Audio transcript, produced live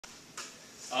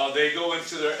they go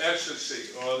into their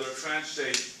ecstasy or their trance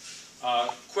state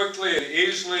quickly and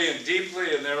easily and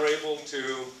deeply, and they're able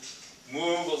to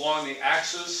move along the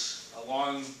axis,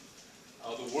 along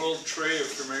the world tree.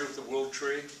 If you're familiar with the world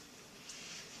tree,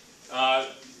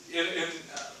 in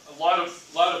a lot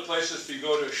of places, if you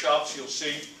go to shops, you'll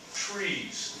see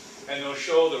trees, and they'll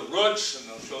show the roots, and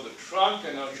they'll show the trunk,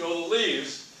 and they'll show the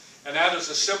leaves, and that is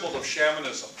a symbol of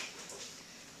shamanism.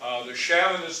 The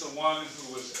shaman is the one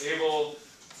who was able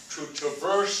to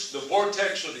traverse the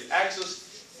vortex or the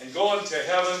axis and go into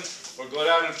heaven, or go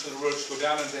down into the roots, go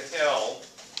down into hell,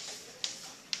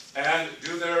 and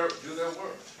do their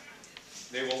work.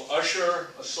 They will usher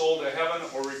a soul to heaven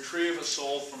or retrieve a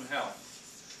soul from hell.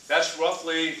 That's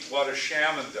roughly what a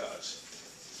shaman does.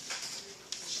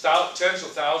 Tens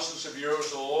of thousands of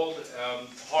years old.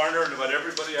 Harner, and about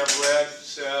everybody I've read,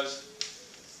 says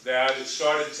that it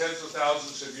started tens of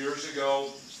thousands of years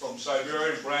ago from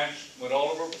Siberia, and branched, went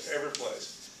all over every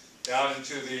place, down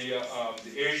into the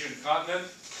Asian continent,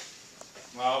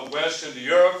 west into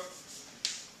Europe,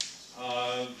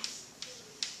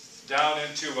 down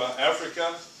into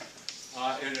Africa,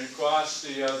 and across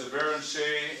the Bering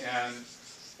Sea, and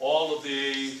all of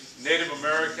the Native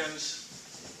Americans,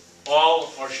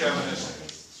 all are shamanistic.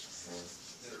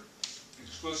 They're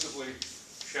exclusively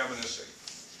shamanistic.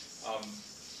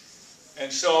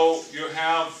 And so you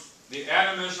have the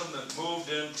animism that moved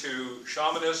into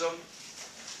shamanism.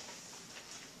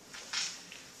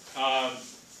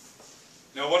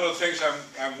 Now, one of the things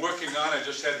I'm working on, I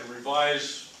just had to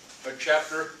revise a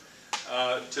chapter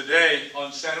today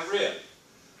on Santeria.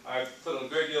 I've put a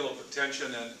great deal of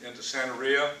attention into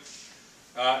Santeria,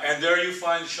 and there you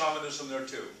find shamanism there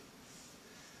too.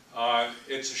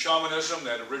 It's a shamanism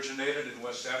that originated in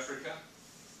West Africa,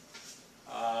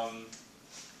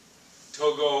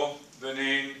 Togo,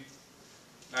 Benin,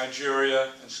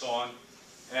 Nigeria, and so on.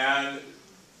 And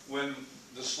when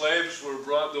the slaves were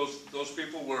brought, those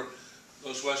people were,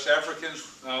 those West Africans,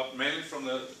 mainly from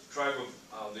the tribe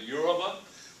of the Yoruba,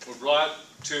 were brought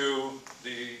to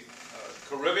the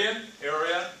Caribbean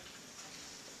area.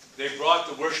 They brought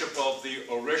the worship of the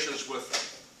Orishas with them.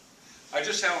 I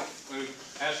just have to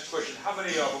ask the question, how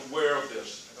many are aware of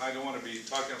this? I don't want to be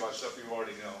talking about stuff you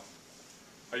already know.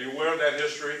 Are you aware of that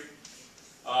history?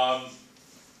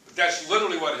 That's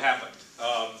literally what happened.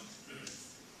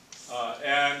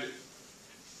 And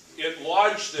it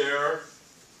lodged there,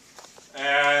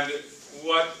 and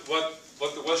what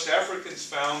the West Africans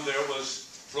found there was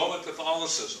Roman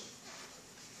Catholicism.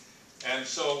 And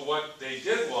so what they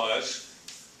did was,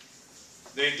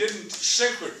 they didn't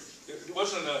it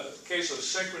wasn't a case of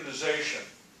synchronization.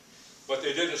 What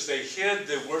they did is they hid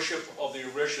the worship of the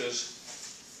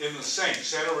Orishas in the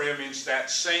saints. Santeria means that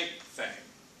saint thing.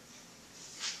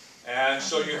 And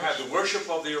so you had the worship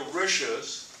of the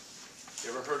Orishas.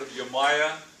 You ever heard of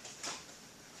Yamaya,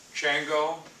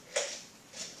 Shango?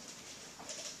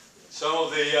 Some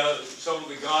of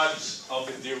the gods of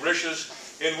the Orishas.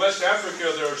 In West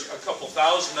Africa, there's a couple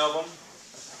thousand of them.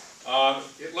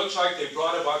 It looks like they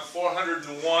brought about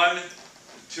 401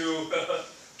 to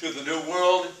the New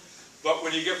World, but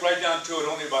when you get right down to it,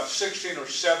 only about 16 or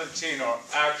 17 are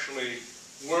actually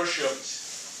worshipped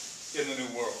in the New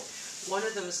World. One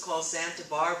of them is called Santa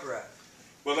Barbara.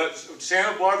 Well,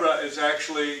 Santa Barbara is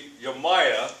actually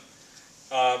Yamaya.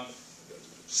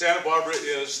 Santa Barbara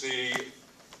is the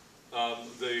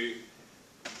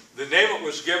name it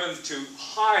was given to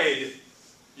hide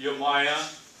Yamaya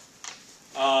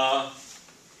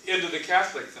into the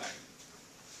Catholic thing.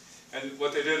 And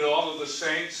what they did, all of the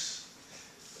saints,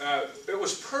 it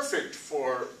was perfect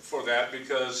for that,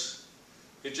 because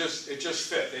it just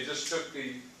fit. They just took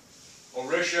the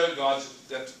Orisha gods,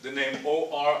 that's the name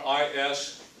O-R-I-S-H-A.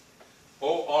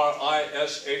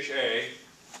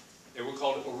 They were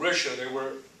called Orisha. They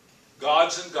were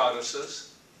gods and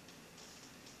goddesses.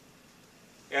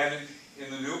 And in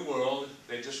the New World,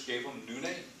 they just gave them new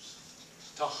names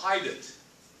to hide it.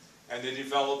 And they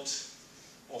developed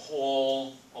a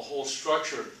whole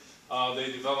structure.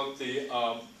 They developed the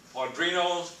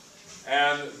Padrino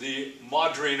and the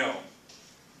Madrino,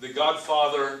 the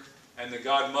Godfather and the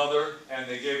Godmother, and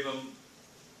they gave them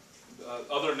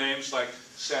other names like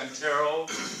Santero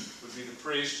would be the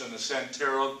priest, and the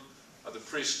Santero the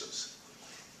priestess.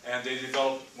 And they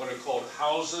developed what are called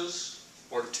houses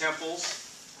or temples,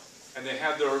 and they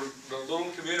had their little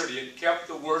community. It kept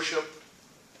the worship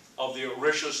of the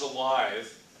Orishas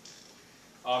alive.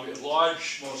 It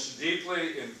lodged most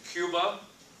deeply in Cuba.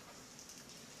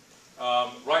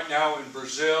 Right now in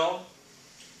Brazil.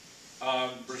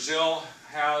 Brazil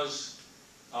has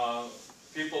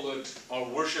people that are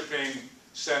worshiping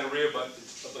Santeria, but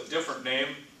of a different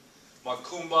name.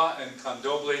 Macumba and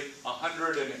Candomblé,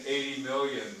 180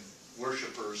 million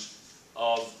worshippers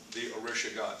of the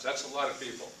Orisha gods. That's a lot of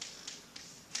people.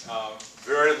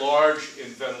 Very large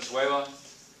in Venezuela,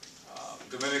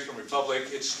 Dominican Republic.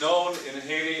 It's known in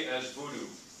Haiti as voodoo.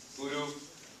 Voodoo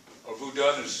or voodoo,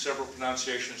 there's several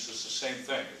pronunciations, it's the same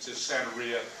thing. It's just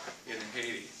Santeria in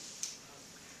Haiti.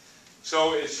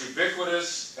 So it's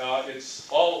ubiquitous. It's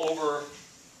all over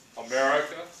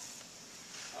America.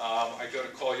 I got a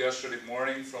call yesterday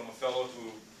morning from a fellow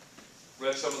who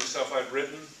read some of the stuff I'd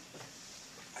written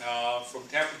from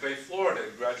Tampa Bay, Florida.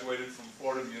 He graduated from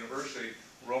Fordham University,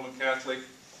 Roman Catholic.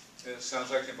 It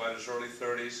sounds like in about his early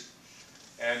 30s.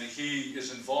 And he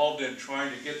is involved in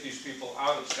trying to get these people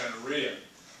out of Santeria.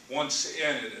 Once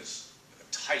in, it is a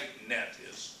tight net.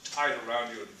 It's tied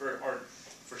around you. It's very hard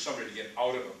for somebody to get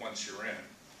out of it once you're in.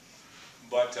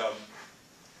 But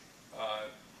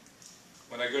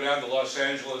when I go down to Los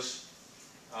Angeles,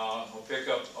 I'll pick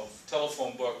up a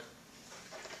telephone book,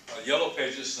 Yellow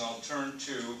Pages, and I'll turn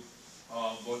to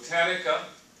Botanica,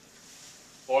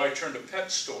 or I turn to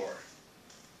Pet Store.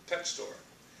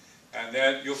 And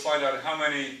then you'll find out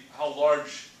how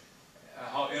large,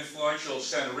 how influential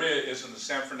Santeria is in the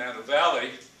San Fernando Valley.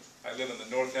 I live in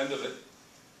the north end of it,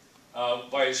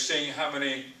 by seeing how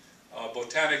many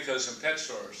botanicas and pet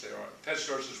stores there are. Pet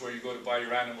stores is where you go to buy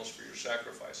your animals for your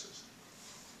sacrifices.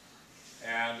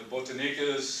 And the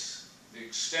botanicas, the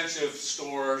extensive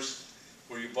stores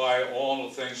where you buy all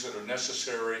the things that are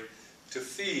necessary to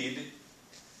feed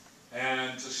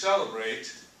and to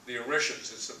celebrate the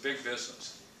Orishas. It's a big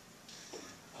business.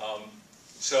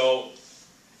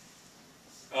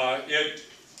 It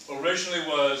originally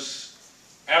was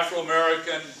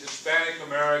Afro-American,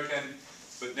 Hispanic-American,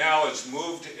 but now it's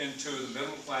moved into the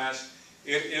middle class.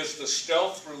 It is the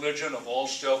stealth religion of all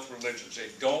stealth religions. They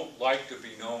don't like to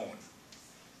be known.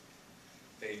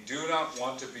 They do not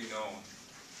want to be known.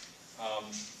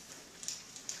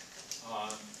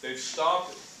 They've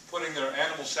stopped putting their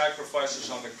animal sacrifices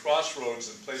on the crossroads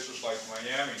in places like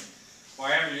Miami.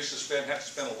 Miami used to have to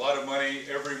spend a lot of money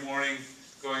every morning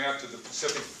going out to the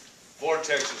Pacific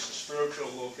vortexes, the spiritual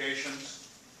locations,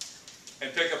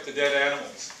 and pick up the dead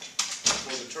animals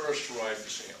before the tourists arrive to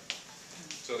see them.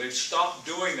 So they've stopped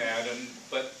doing that,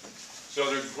 so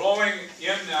they're growing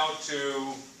in now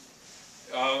to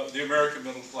the American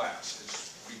middle class.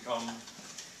 It's become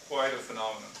quite a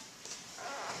phenomenon.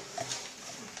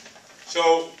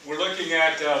 So we're looking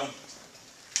at the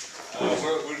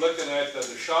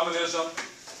shamanism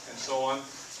and so on.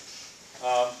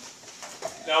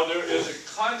 Now there is a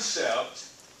concept.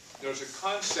 There's a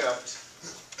concept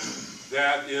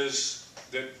that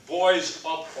buoys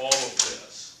up all of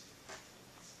this,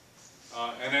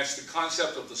 and that's the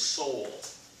concept of the soul.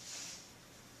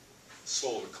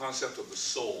 The concept of the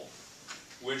soul,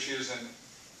 which is an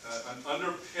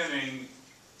underpinning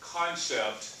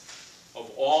concept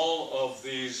of all of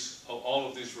these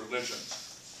religions.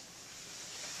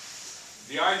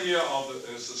 The idea of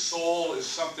the soul is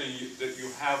something that you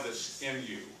have that's in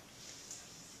you.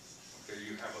 Okay,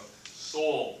 you have a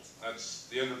soul. That's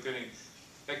the underpinning.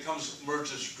 That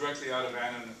emerges directly out of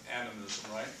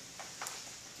animism, right?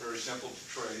 Very simple to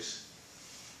trace.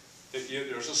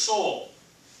 There's a soul.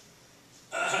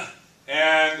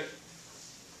 And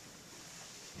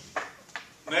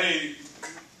a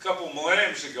couple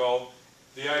millenniums ago,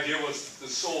 the idea was the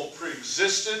soul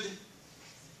pre-existed,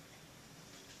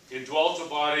 it dwelt the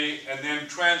body, and then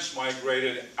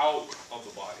transmigrated out of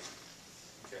the body.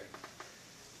 Okay.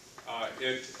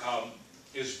 It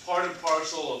is part and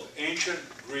parcel of ancient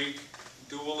Greek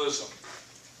dualism.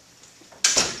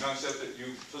 The concept that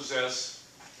you possess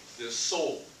this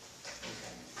soul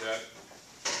that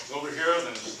is over here,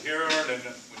 then it's here, and then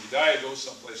when you die, it goes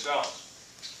someplace else.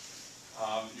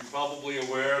 You're probably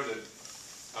aware that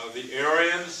the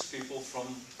Aryans, people from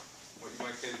what you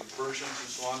might say the Persians and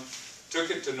so on, took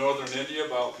it to northern India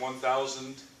about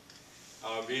 1000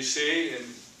 BC and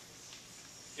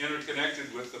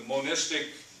interconnected with the monistic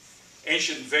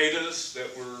ancient Vedas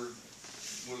that were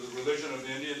the religion of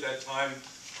India at that time,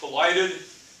 collided,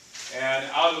 and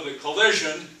out of the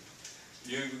collision,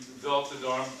 you developed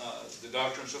the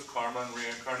doctrines of karma and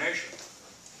reincarnation.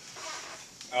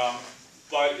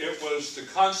 But it was the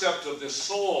concept of this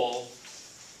soul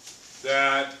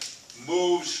that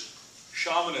moves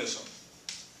shamanism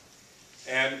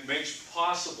and makes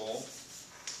possible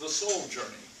the soul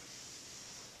journey.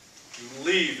 You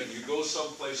leave and you go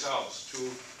someplace else, to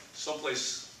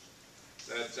someplace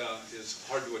that is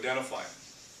hard to identify.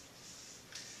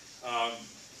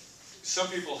 Some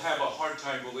people have a hard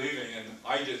time believing, and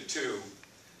I did too,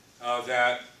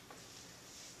 that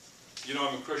you know,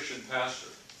 I'm a Christian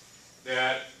pastor,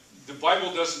 that the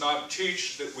Bible does not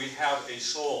teach that we have a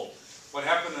soul. What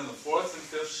happened in the 4th and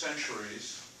 5th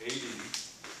centuries,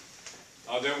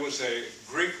 AD, there was a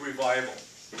Greek revival,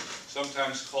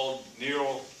 sometimes called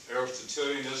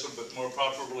Neo-Aristotelianism, but more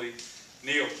properly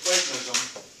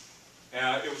Neoplatonism.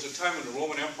 It was a time when the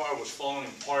Roman Empire was falling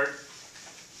apart,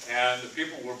 and the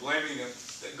people were blaming them.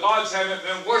 The gods haven't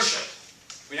been worshipped.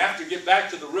 We have to get back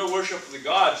to the real worship of the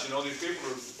gods. You know, these people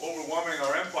are overwhelming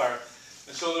our empire.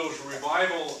 And so there was a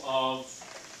revival of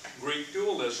Greek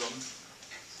dualism,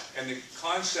 and the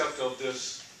concept of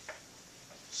this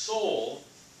soul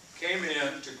came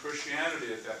into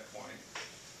Christianity at that point.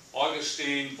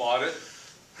 Augustine bought it.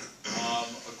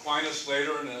 Aquinas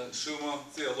later in the Summa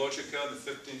Theologica in the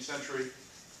 15th century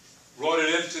wrote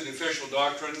it into the official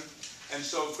doctrine. And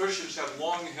so Christians have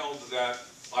long held to that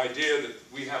idea that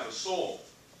we have a soul.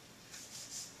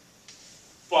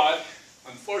 But,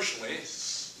 unfortunately,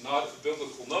 it's not a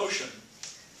biblical notion.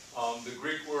 The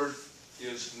Greek word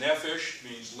is nephesh,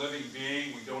 means living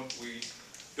being. We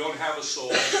don't have a soul,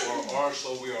 or our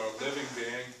soul, we are a living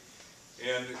being.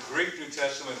 In the Greek New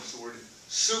Testament, it's the word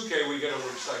suke, we get our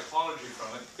word psychology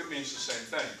from it. It means the same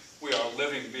thing. We are a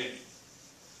living being.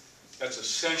 That's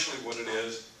essentially what it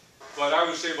is. But I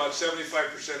would say about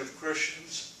 75% of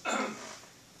Christians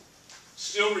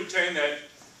still retain that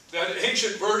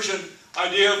ancient version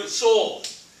idea of the soul.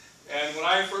 And when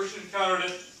I first encountered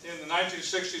it in the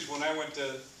 1960s, when I went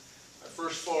to my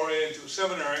first foray into a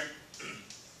seminary,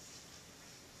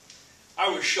 I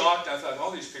was shocked. I thought,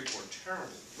 all these people are terrible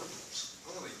liberals.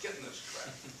 Where are they getting this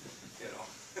crap? You know.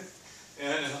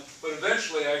 But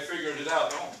eventually I figured it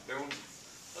out. Oh,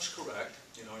 that's correct.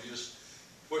 You know,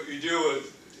 what you do,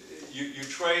 you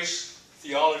trace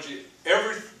theology.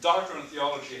 Every doctrine of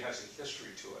theology has a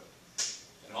history to it.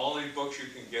 And all these books you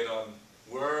can get on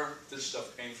where this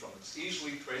stuff came from. It's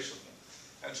easily traceable.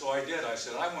 And so I did. I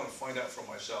said, I want to find out for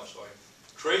myself. So I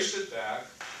traced it back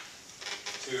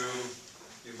to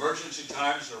the emergency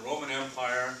times in the Roman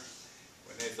Empire,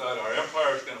 when they thought our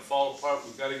empire is going to fall apart,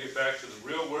 we've got to get back to the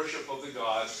real worship of the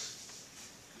gods.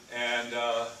 And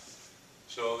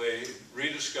so they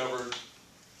rediscovered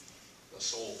the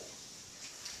soul,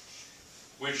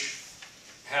 which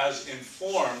has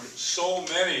informed so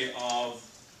many of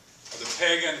the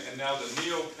pagan and now the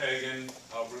neo-pagan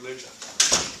religion.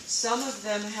 Some of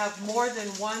them have more than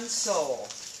one soul.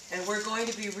 And we're going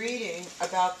to be reading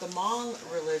about the Hmong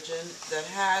religion that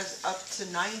has up to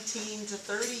 19 to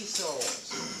 30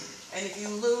 souls. And if you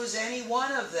lose any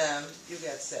one of them, you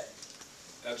get sick.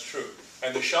 That's true.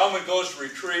 And the shaman goes,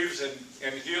 retrieves,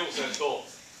 and heals that soul.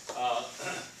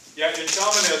 Yeah, in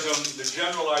shamanism, the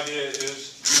general idea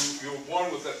is you were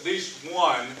born with at least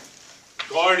one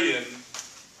guardian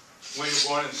when you're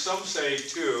born, and some say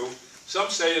 2, some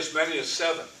say as many as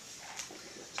 7.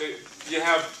 So you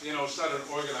have, you know, it's not an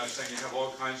organized thing, you have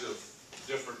all kinds of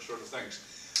different sort of things.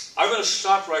 I'm going to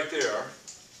stop right there.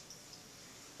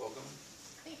 Welcome.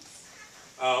 Thanks.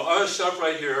 I'm going to stop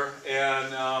right here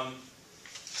and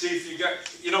see if you got,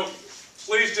 you know,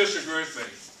 please disagree with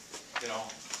me, you know.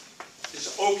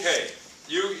 It's okay.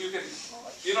 You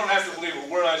don't have to believe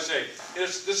a word I say.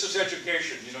 This is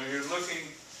education. You know, you're looking.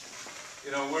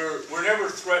 You know, we're never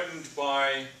threatened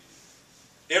by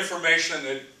information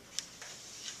that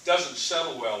doesn't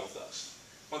settle well with us.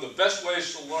 One of the best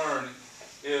ways to learn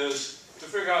is to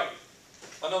figure out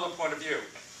another point of view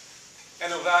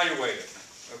and evaluate it.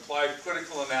 Apply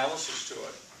critical analysis to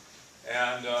it.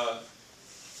 And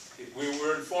we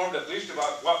were informed at least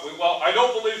about what we. Well, I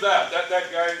don't believe that.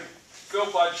 That guy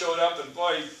Philpott showed up and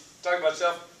boy, talking about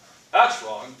stuff. That's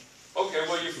wrong. Okay,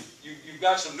 well you've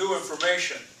got some new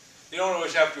information. You don't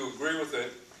always have to agree with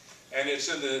it, and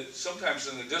it's sometimes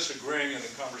in the disagreeing in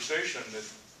the conversation that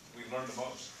we learn the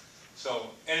most. So,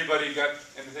 anybody got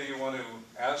anything you want to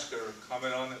ask or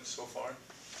comment on it so far?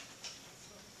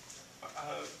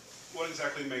 What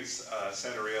exactly makes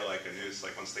Santeria like a noose?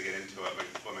 Like once they get into it,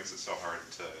 what makes it so hard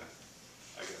to,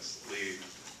 I guess, leave?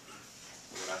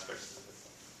 What aspects of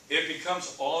it? It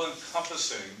becomes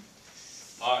all-encompassing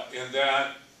in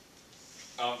that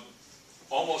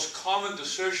almost common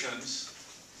decisions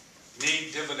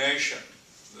need divination.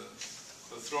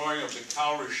 The throwing of the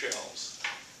cowrie shells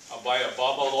by a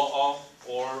babala'a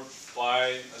or by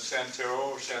a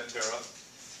santero or santera.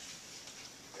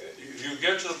 You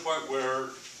get to the point where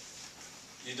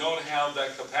you don't have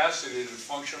that capacity to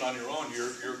function on your own.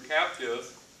 You're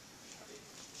captive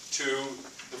to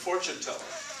the fortune teller.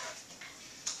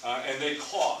 And they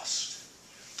cost.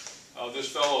 This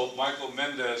fellow, Michael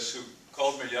Mendez, who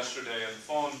called me yesterday on the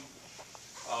phone,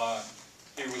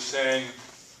 he was saying,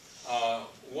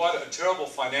 what a terrible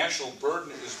financial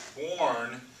burden is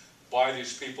borne by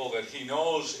these people that he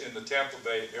knows in the Tampa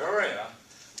Bay area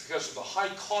because of the high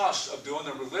cost of doing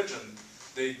the religion.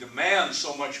 They demand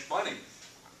so much money,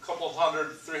 a couple of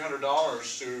 $100,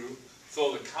 $300 to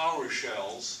fill the cowrie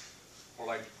shells, or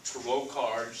like tarot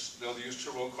cards. They'll use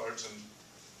tarot cards and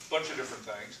a bunch of different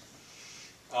things.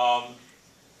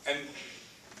 And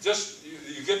just,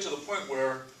 you get to the point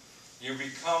where you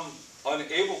become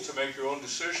unable to make your own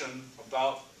decision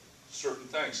about certain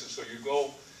things. And so you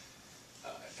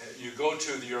go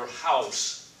to your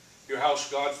house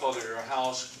godfather, your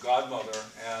house godmother,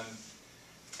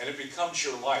 and it becomes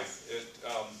your life.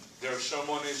 There are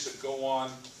ceremonies that go on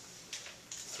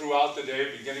throughout the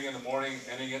day, beginning in the morning,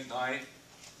 ending at night.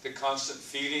 The constant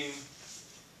feeding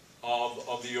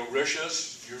of the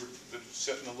orishas. You're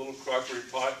set in a little crockery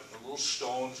pot, a little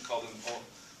stone, it's called an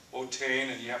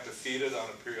otane, and you have to feed it on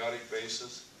a periodic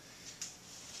basis.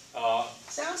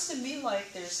 Sounds to me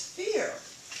like there's fear.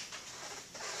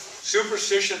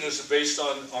 Superstition is based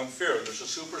on fear. There's a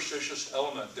superstitious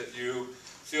element that you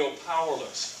feel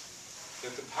powerless,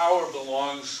 that the power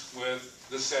belongs with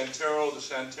the Santero, the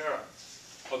Santera,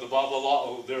 or the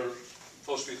Babalao. They're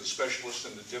supposed to be the specialist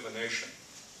in the divination.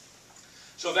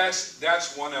 So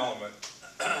that's one element.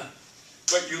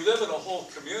 But you live in a whole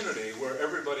community where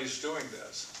everybody's doing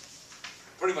this.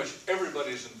 Pretty much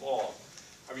everybody's involved.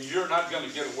 I mean, you're not going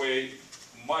to get away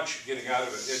much getting out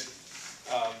of it.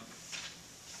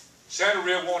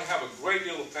 Santeria won't have a great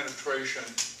deal of penetration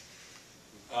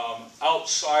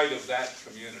outside of that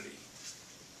community.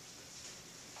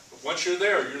 But once you're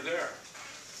there, you're there.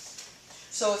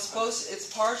 So it's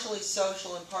partially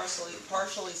social and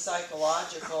partially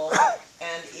psychological,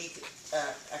 and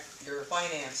your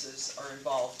finances are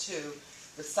involved too.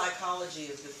 The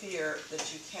psychology of the fear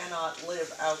that you cannot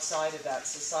live outside of that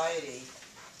society.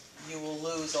 You will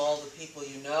lose all the people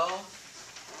you know.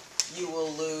 You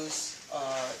will lose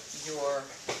your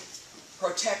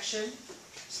protection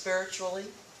spiritually,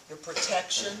 your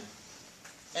protection.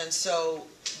 And so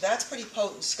that's pretty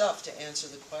potent stuff to answer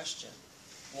the question.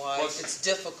 Why it's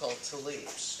difficult to leave.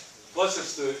 Plus,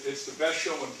 it's the best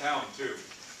show in town too.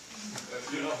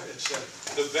 You know, it's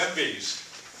the bembis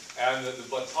and the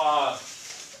bata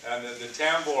and the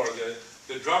tambour,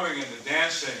 the drumming and the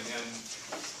dancing,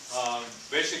 and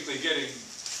basically getting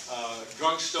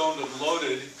drunk, stoned, and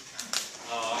loaded,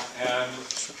 and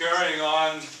carrying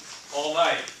on all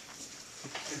night.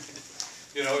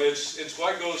 You know, it's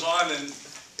what goes on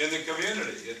in the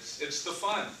community. It's the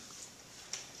fun.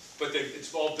 But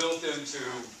it's all built into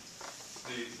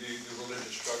the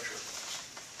religious structure.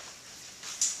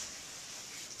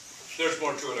 There's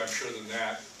more to it, I'm sure, than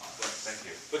that. Thank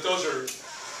you. But those are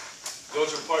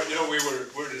part. You know, we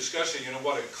were discussing, you know,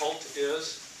 what a cult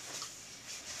is.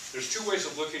 There's two ways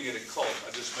of looking at a cult.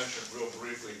 I just mentioned real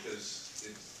briefly because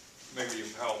it maybe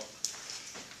will help.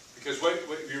 Because what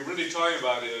you're really talking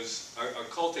about is a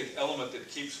cultic element that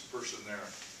keeps a person there.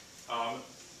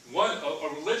 A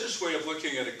religious way of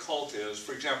looking at a cult is,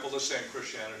 for example, let's say in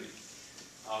Christianity,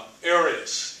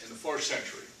 Arius in the 4th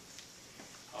century,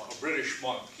 a British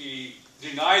monk, he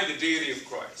denied the deity of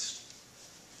Christ.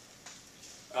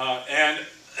 And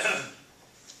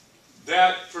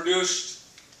that produced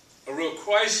a real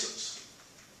crisis.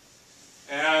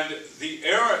 And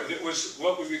it was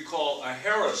what we would call a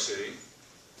heresy.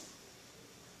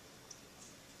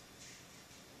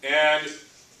 And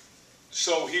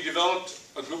so he developed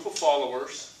a group of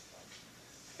followers,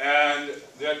 and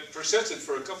that persisted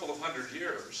for a couple of 100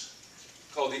 years,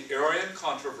 called the Arian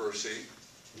controversy.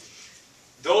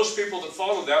 Those people that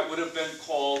followed that would have been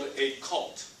called a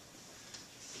cult,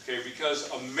 okay? Because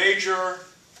a major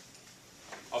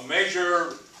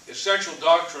essential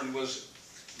doctrine was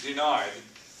denied.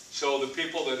 So the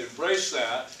people that embraced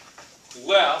that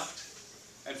left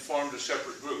and formed a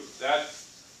separate group. That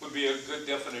would be a good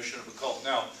definition of a cult.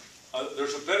 Now,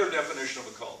 there's a better definition of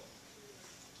a cult.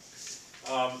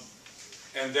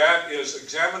 And that is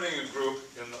examining a group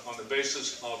on the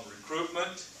basis of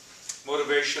recruitment,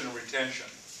 motivation, and retention.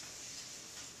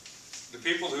 The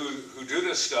people who do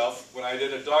this stuff, when I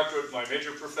did a doctorate, my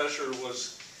major professor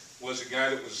was a guy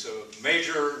that was a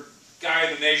major guy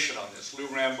in the nation on this, Lou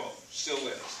Rambo, still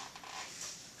is.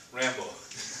 Rambo.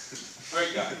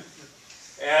 Great guy.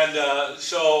 And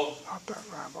so, Not that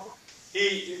Rambo.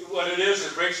 what it is,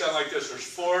 it breaks down like this. There's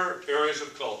 4 areas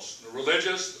of cults: the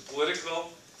religious, the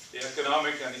political, the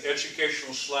economic, and the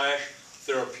educational /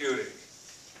 therapeutic.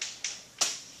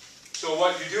 So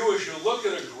what you do is you look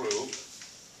at a group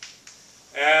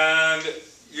and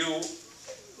you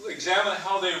examine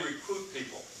how they recruit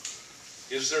people.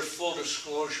 Is there full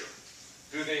disclosure?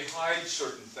 Do they hide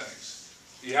certain things?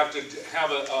 You have to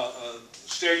have a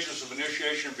stages of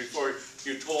initiation before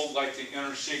you're told like the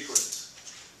inner secrets.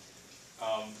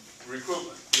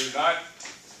 Recruitment.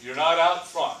 You're not out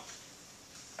front.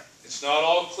 It's not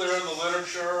all clear in the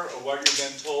literature or what you've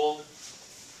been told.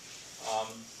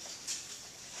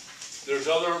 There's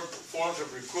other forms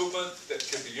of recruitment that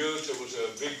can be used. There was a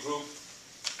big group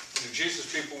in the Jesus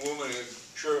People movement, a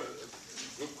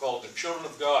group called the Children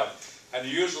of God, and they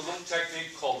used a little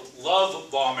technique called love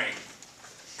bombing.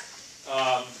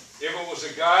 If it was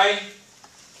a guy,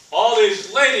 all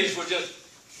these ladies would just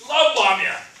love bomb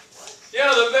you.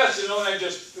 Yeah, the best, you know, they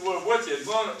just were with you. You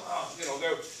know, they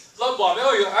love bomb.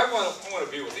 Oh, yeah, I want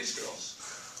to be with these girls.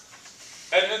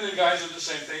 And then the guys do the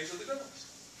same thing to the girls.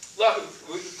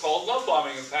 We call love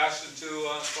bombing and passed into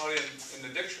probably in the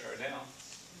dictionary now.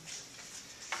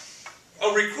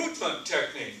 A recruitment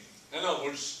technique. In other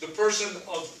words, the person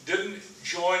didn't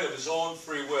join of his own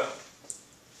free will.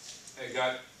 They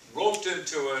got roped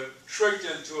into it, tricked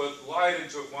into it, lied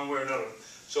into it one way or another.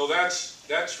 So that's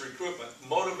recruitment.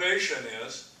 Motivation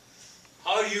is,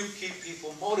 how do you keep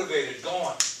people motivated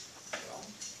going? Well,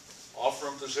 offer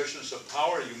them positions of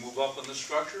power, you move up in the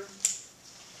structure.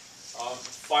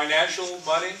 Financial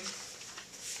money,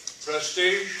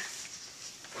 prestige,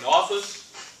 an office,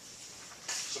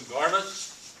 some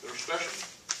garments that are special.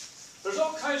 There's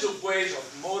all kinds of ways of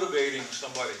motivating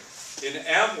somebody. In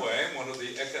Amway, one of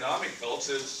the economic cults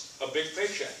is a big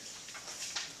paycheck.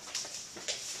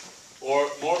 Or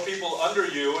more people under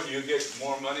you and you get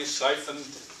more money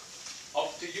siphoned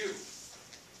up to you.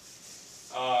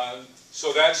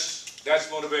 So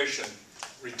that's motivation.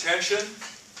 Retention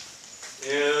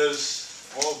is,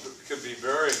 well, it could be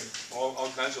very,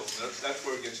 all kinds of, that's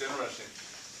where it gets interesting.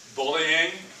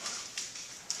 Bullying,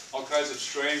 all kinds of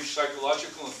strange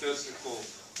psychological and physical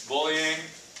bullying,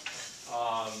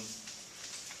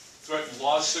 threatened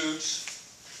lawsuits,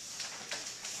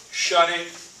 shunning,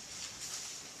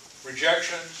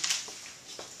 rejection,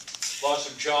 loss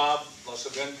of job, loss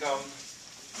of income,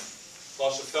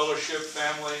 loss of fellowship,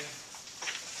 family.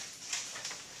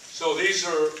 So these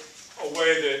are a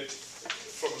way that,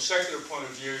 from a secular point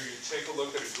of view, you take a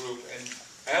look at a group and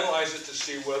analyze it to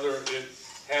see whether it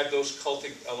had those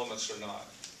cultic elements or not.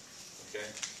 Okay?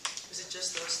 Is it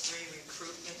just those three: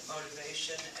 recruitment,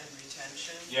 motivation, and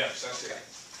retention? Yes, that's it.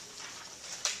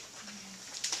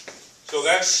 So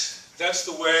that's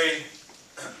the way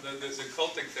the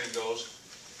cultic thing goes.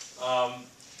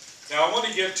 Now I want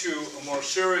to get to a more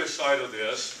serious side of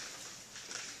this.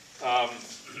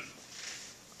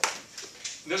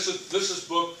 This is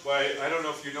booked by, I don't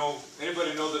know if you know,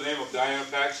 anybody know the name of Diana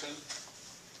Paxson?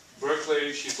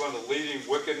 Berkeley, she's one of the leading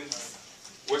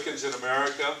Wiccans in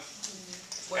America.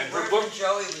 When and her Reverend book,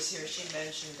 Joey was here, she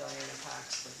mentioned Diana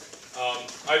Paxson.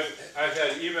 I've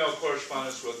had email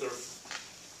correspondence with her,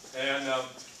 and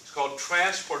it's called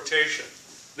Transportation.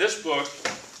 This book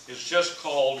is just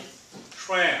called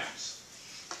Trance.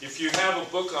 If you have a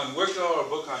book on Wicca or a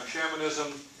book on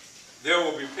shamanism, there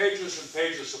will be pages and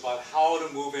pages about how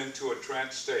to move into a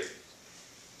trance state.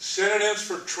 Synonyms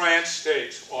for trance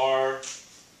states are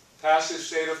passive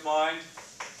state of mind,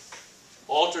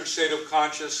 altered state of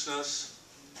consciousness.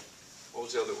 What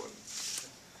was the other one?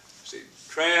 See,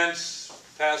 trance,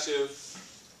 passive,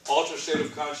 altered state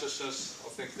of consciousness. I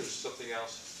think there's something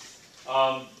else.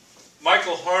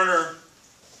 Michael Harner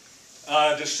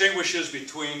distinguishes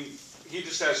between, he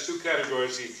just has two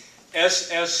categories, the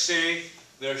SSC,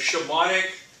 the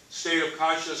shamanic state of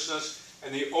consciousness,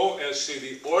 and the OSC,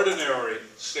 the ordinary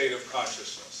state of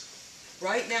consciousness.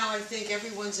 Right now, I think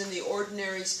everyone's in the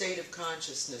ordinary state of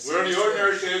consciousness. We're in the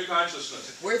ordinary state of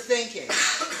consciousness. We're thinking.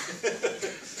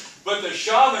 But the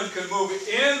shaman can move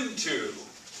into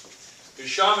the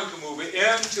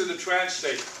trance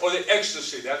state, or the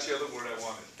ecstasy. That's the other word I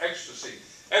wanted. Ecstasy.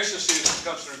 Ecstasy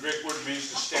comes from the Greek word, means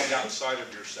to stand outside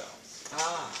of yourself.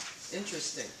 Ah,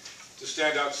 interesting. To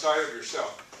stand outside of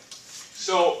yourself.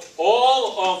 So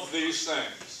all of these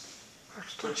things,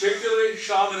 particularly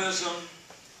shamanism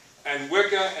and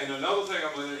Wicca, and another thing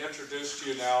I'm going to introduce to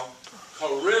you now,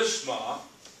 charisma,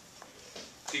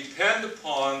 depend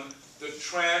upon the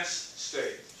trance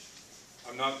state.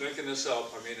 I'm not making this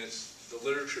up. I mean, the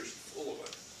literature's full of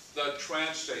it. The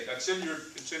trance state. That's in your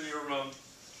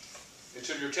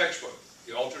textbook.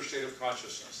 The altered state of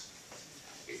consciousness.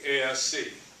 The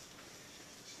ASC.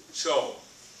 So,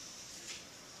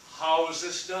 how is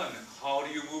this done? How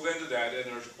do you move into that? And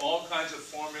there's all kinds of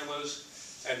formulas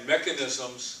and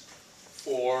mechanisms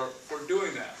for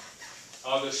doing that.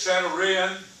 The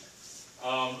Santeria,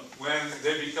 when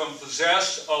they become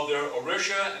possessed of their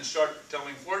orisha and start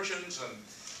telling fortunes and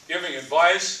giving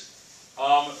advice,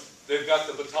 They've got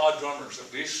the Bata drummers,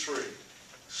 at least 3,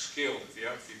 skilled.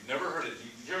 If you've never heard it,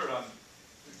 you can hear it on.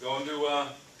 Go into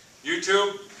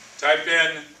YouTube, type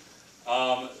in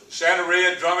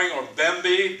Santeria drumming or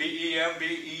Bembe,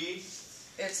 B-E-M-B-E.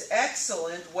 It's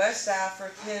excellent West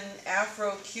African,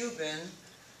 Afro-Cuban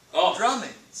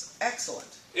drumming. It's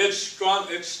excellent. It's strong.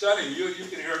 It's stunning. You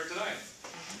can hear it tonight.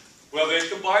 Well, they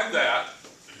combine that.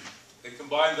 They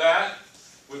combine that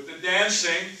with the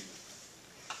dancing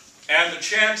and the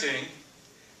chanting,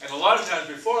 and a lot of times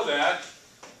before that,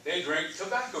 they drink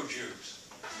tobacco juice.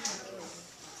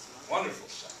 Wonderful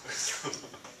stuff.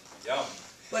 Yum.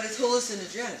 But it's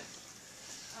hallucinogenic.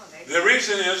 The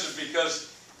reason is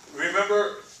because,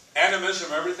 remember,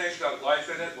 animism, everything's got life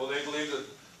in it. Well, they believe that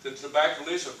the tobacco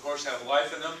leaves, of course, have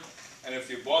life in them. And if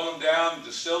you boil them down,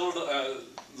 distill it,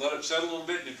 let it settle a little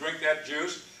bit, and you drink that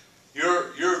juice,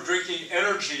 you're drinking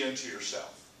energy into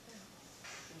yourself.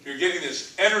 You're getting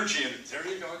this energy in it. There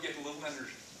you go, get a little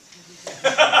energy.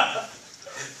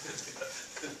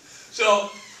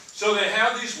 So they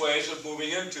have these ways of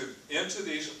moving into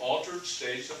these altered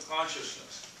states of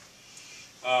consciousness.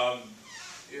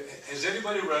 Has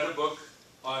anybody read a book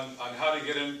on how to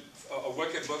get in, a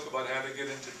Wiccan book about how to get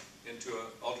into an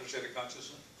altered state of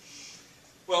consciousness?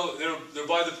 Well, they're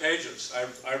by the pages.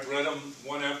 I've read them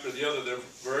one after the other. They're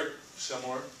very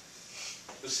similar.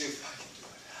 Let's see if I can do it.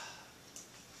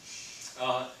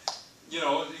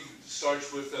 It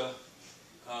starts with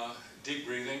deep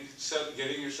breathing,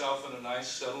 getting yourself in a nice,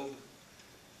 settled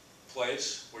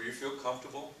place where you feel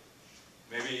comfortable.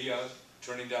 Maybe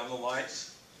turning down the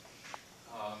lights,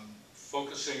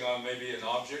 focusing on maybe an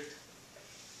object.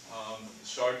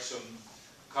 Start some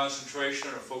concentration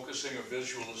or focusing or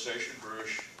visualization,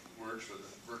 words for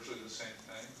virtually the same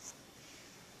thing.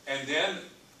 And then,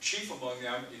 chief among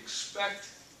them, expect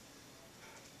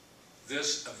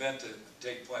this event to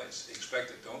take place. Expect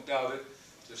it. Don't doubt it.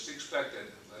 Just expect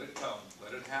it. Let it come.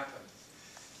 Let it happen.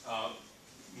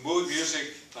 Mood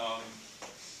music,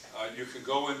 you can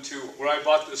go into where I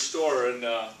bought this store, and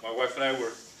my wife and I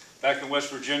were back in West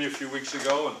Virginia a few weeks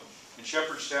ago, and in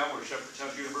Shepherdstown, where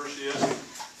Shepherdstown University is,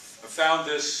 I found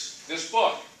this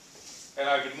book. And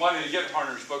I've been wanting to get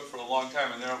Harner's book for a long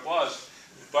time, and there it was.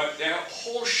 But they have a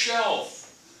whole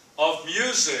shelf of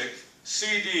music,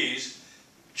 CDs,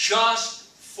 just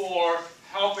for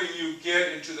helping you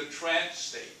get into the trance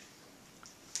state.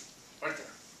 Right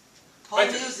there. Whole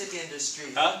music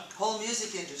industry. Huh? Whole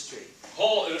music industry.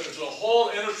 There's a whole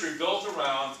industry built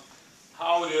around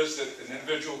how it is that an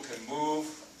individual can move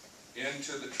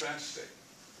into the trance state.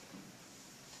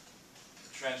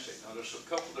 Trance state. Now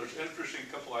there's interesting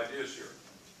couple ideas here.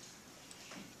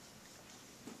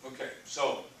 Okay,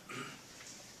 so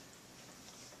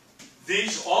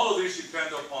all of these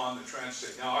depend upon the trance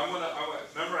state. Now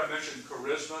remember I mentioned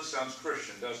charisma sounds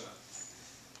Christian, doesn't it?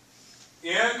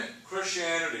 In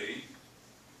Christianity,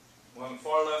 on the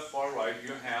far left, far right,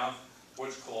 you have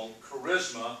what's called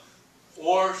charisma,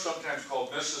 or sometimes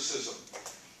called mysticism.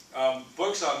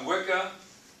 Books on Wicca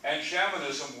and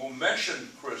Shamanism will mention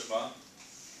charisma,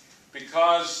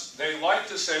 because they like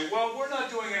to say, well, we're not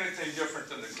doing anything different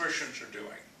than the Christians are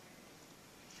doing.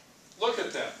 Look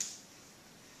at them.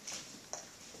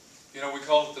 We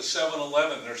call it the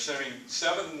 7-11. They're saying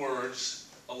 7 words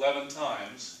 11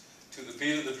 times to the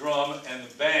beat of the drum and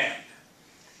the band.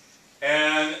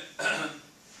 And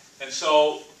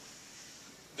so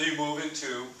they move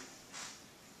into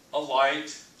a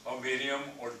light, a medium,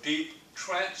 or deep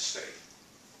trance state.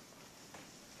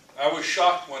 I was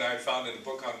shocked when I found in a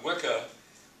book on Wicca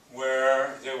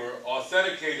where they were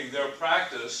authenticating their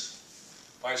practice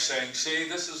by saying, see,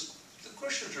 the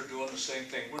Christians are doing the same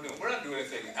thing we're doing. We're not doing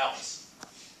anything else.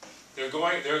 They're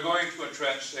going to a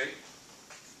trance state.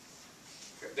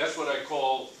 That's what I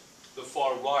call the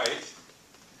far right.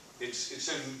 It's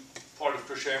in part of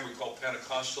Christianity we call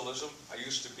Pentecostalism. I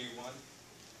used to be one.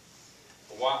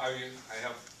 I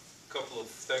have a couple of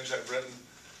things I've written,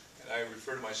 and I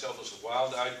refer to myself as a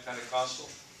wild-eyed Pentecostal.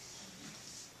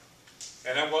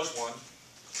 And I was one.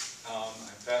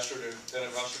 I pastored a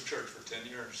Pentecostal church for 10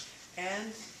 years.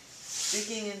 And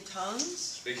speaking in tongues?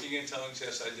 Speaking in tongues,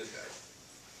 yes, I did that.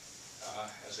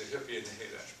 As a hippie in the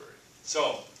Haight-Ashbury.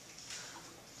 So,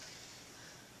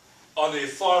 on the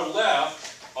far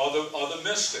left are the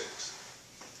mystics.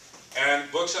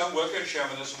 And books on Wicca and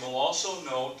Shamanism will also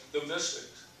note the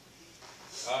mystics.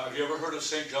 Have you ever heard of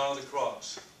St. John of the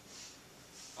Cross?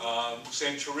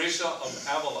 St. Teresa of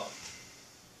Avila,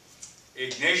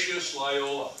 Ignatius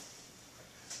Loyola,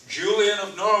 Julian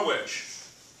of Norwich.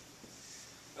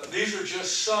 These are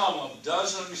just some of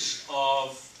dozens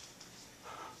of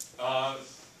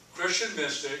Christian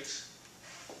mystics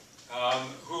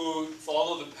who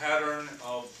followed the pattern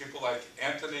of people like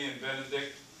Anthony and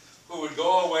Benedict, who would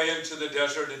go away into the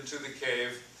desert, into the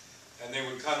cave, and they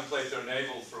would contemplate their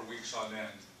navel for weeks on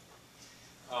end.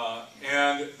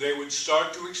 And they would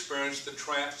start to experience the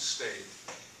trance state.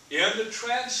 In the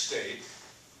trance state,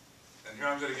 and here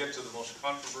I'm going to get to the most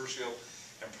controversial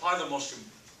and probably the most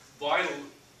vital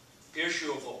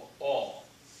issue of all,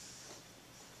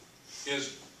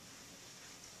 is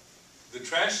the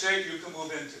trance state you can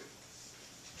move into.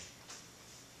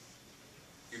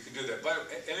 You can do that. But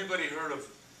anybody heard of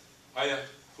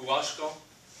ayahuasca?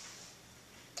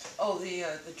 Oh, the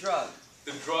drug.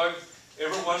 The drug.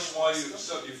 Every once in a while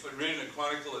you read in a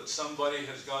chronicle that somebody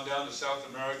has gone down to South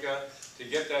America to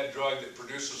get that drug that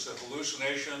produces the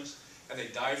hallucinations, and they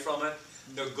die from it.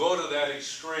 They'll go to that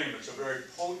extreme. It's a very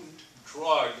potent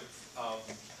drug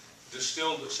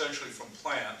distilled essentially from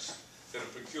plants that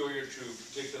are peculiar to a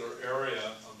particular area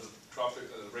of the tropic,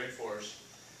 the rainforest.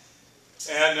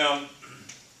 And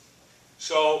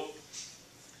so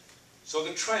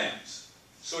the trance.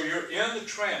 So you're in the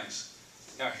trance.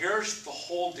 Now here's the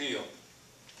whole deal.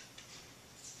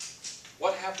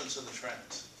 What happens in the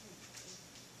trance?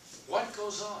 What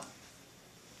goes on?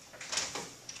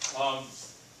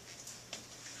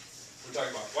 We're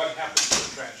talking about what happens in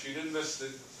the trance. You didn't miss the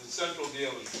central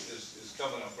deal is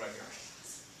coming up right here.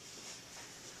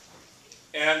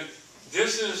 And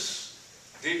this is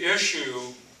the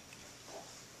issue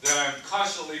that I'm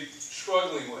constantly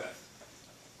struggling with.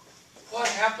 What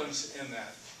happens in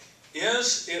that?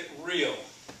 Is it real?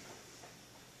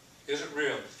 Is it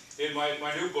real? In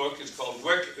my new book, it's called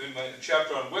Wicca, in my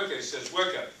chapter on Wicca, it says,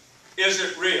 Wicca, is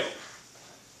it real?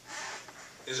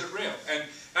 Is it real? And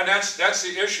that's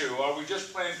the issue. Are we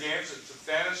just playing games? It's a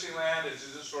fantasy land? Is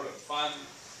it just sort of fun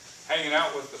hanging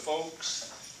out with the folks?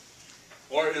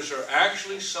 Or is there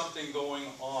actually something going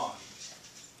on?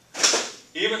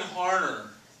 Even Harner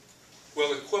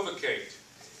will equivocate.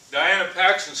 Diana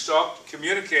Paxson stopped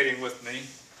communicating with me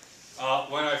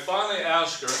when I finally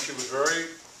asked her. She was very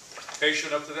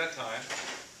patient up to that time.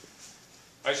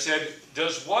 I said,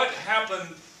 does what happen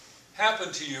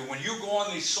to you when you go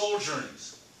on these soul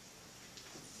journeys?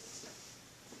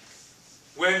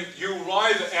 When you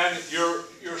arrive and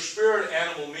your spirit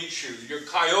animal meets you, your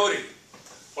coyote,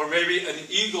 or maybe an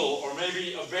eagle, or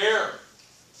maybe a bear,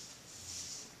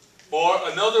 or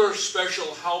another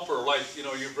special helper, like,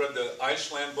 you've read the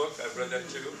Iceland book, I've read that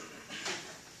too.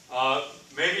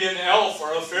 Maybe an elf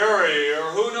or a fairy,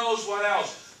 or who knows what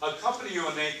else, accompany you,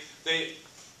 and they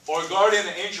or a guardian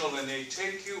angel, and they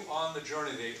take you on the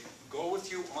journey. They go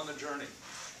with you on the journey.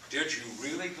 Did you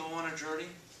really go on a journey?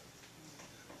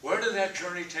 Where did that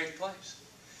journey take place?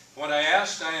 When I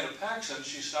asked Diana Paxson,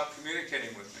 she stopped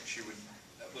communicating with me.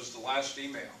 That was the last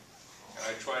email. And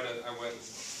I went,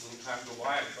 a little time go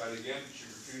by, I tried again, and she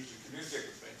refused to communicate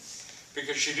with me.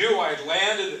 Because she knew I had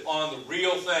landed on the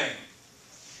real thing.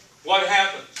 What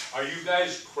happened? Are you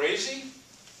guys crazy?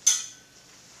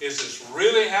 Is this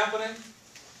really happening?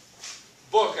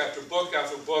 Book after book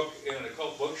after book in an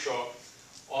occult bookshop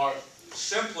are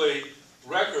simply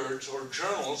records or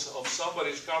journals of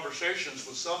somebody's conversations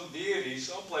with some deity,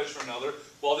 someplace or another,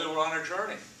 while they were on a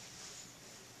journey.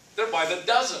 They're by the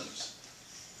dozens.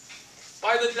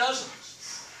 By the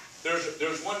dozens.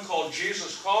 There's one called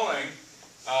Jesus Calling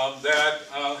that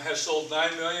has sold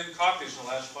 9 million copies in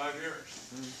the last 5 years.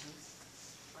 Mm-hmm.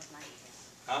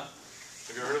 Huh?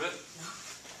 Have you heard of it?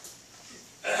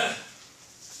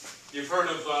 You've heard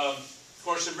of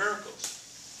Course in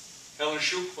Miracles. Helen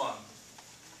Schuchman.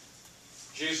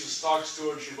 Jesus talks to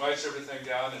her and she writes everything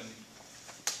down, and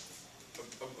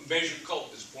a major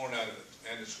cult is born out of it,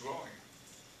 and it's growing.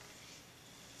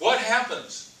 What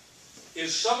happens?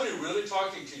 Is somebody really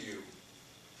talking to you?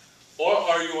 Or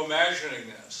are you imagining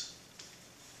this?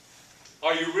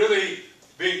 Are you really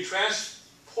being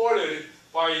transported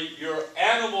by your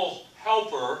animal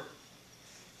helper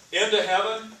into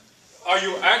heaven? Are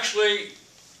you actually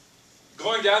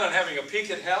going down and having a peek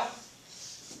at hell?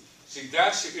 See,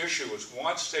 that's the issue, is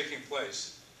what's taking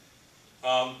place.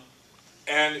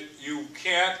 And you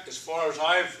can't, as far as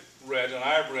I've read, and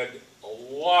I've read a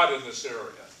lot in this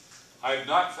area, I have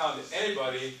not found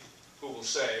anybody who will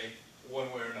say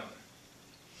one way or another.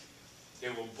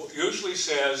 It will usually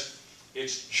says,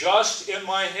 it's just in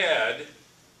my head,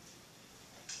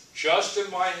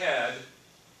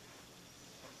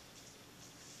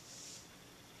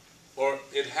 or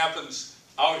it happens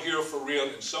out here for real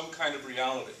in some kind of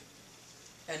reality.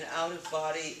 An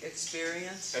out-of-body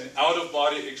experience? An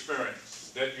out-of-body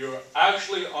experience. That you're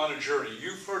actually on a journey.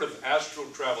 You've heard of astral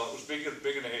travel. It was big in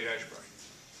Haight-Ashbury.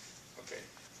 Okay.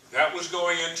 That was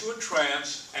going into a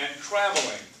trance and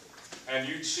traveling. And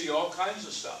you'd see all kinds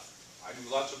of stuff. I knew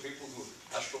lots of people who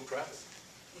astral traveled.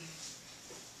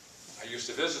 I used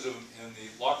to visit them in the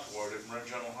locked ward at Marin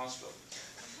General Hospital.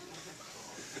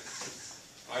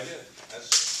 I did.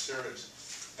 That's serious.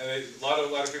 And a lot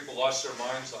of people lost their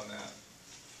minds on that.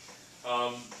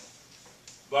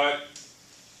 But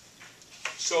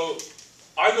so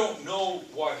I don't know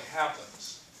what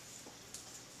happens.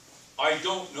 I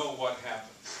don't know what happens.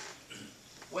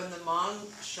 When the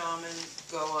Hmong shamans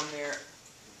go on their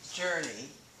journey,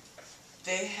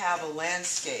 they have a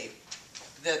landscape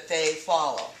that they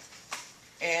follow.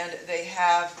 And they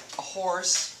have a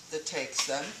horse that takes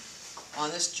them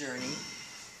on this journey.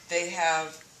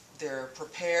 They're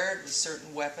prepared with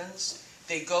certain weapons.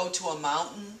 They go to a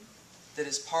mountain that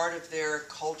is part of their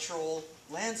cultural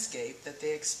landscape that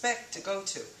they expect to go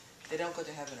to. They don't go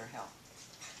to heaven or hell,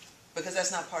 because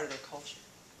that's not part of their culture.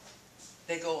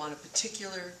 They go on a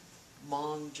particular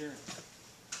Hmong journey.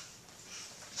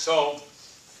 So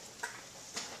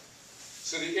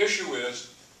the issue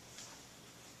is,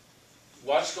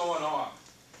 what's going on?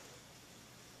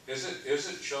 Is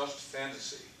it just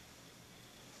fantasy?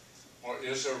 Or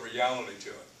is there reality to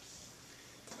it?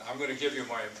 I'm going to give you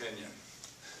my opinion.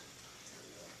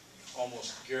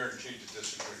 Almost guaranteed to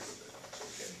disagree with it. It's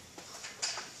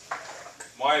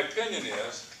okay. My opinion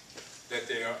is that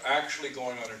they are actually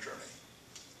going on a journey.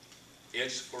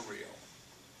 It's for real.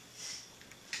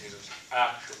 It is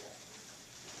actual.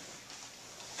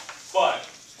 But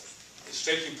it's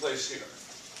taking place here.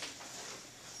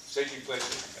 It's taking place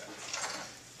here.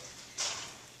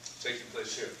 It's taking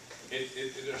place here. It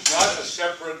is not a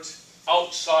separate,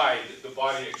 outside the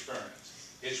body experience.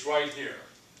 It's right here.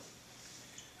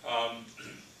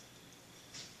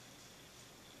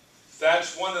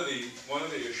 That's one of the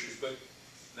issues. But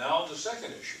now the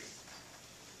second issue,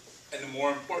 and the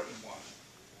more important one,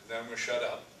 and then I'm going to shut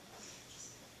up.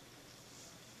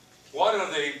 What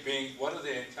are they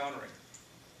encountering?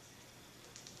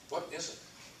 What is it?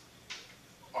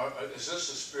 Is this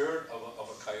the spirit of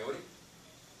a coyote?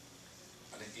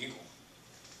 An eagle?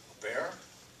 A bear?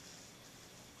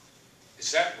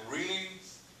 Is that really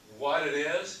what it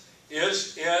is?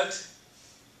 Is it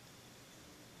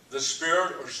the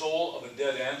spirit or soul of a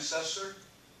dead ancestor?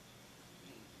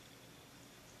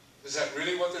 Is that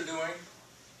really what they're doing?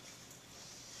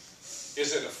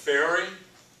 Is it a fairy?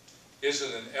 Is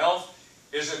it an elf?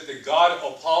 Is it the god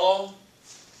Apollo?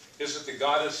 Is it the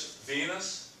goddess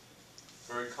Venus?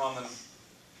 Very common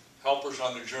helpers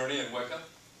on the journey in Wicca.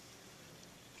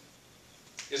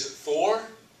 Is it Thor?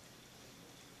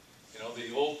 You know,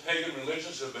 the old pagan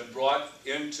religions have been brought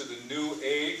into the new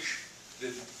age.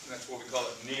 That's what we call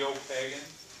it, neo-pagan.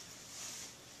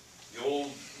 The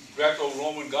old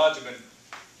Greco-Roman gods have been,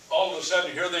 all of a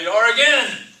sudden, here they are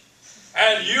again!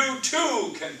 And you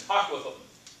too can talk with them.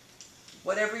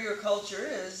 Whatever your culture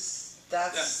is,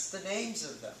 that's the names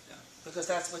of them. Yeah. Because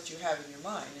that's what you have in your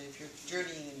mind. And if you're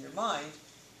journeying in your mind,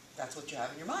 that's what you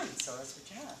have in your mind. So that's what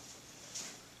you have.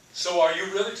 So are you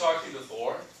really talking to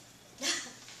Thor?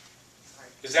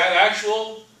 Is that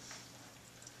actual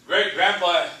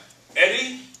great-grandpa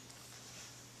Eddie?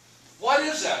 What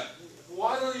is that?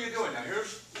 What are you doing? Now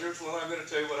here's what I'm going to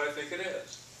tell you what I think it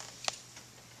is.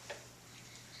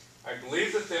 I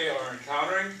believe that they are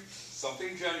encountering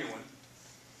something genuine.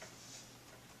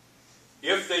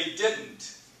 If they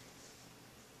didn't,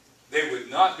 they would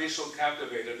not be so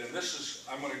captivated. And this is,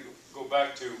 I'm going to go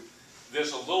back to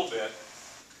this a little bit.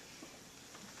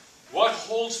 What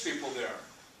holds people there?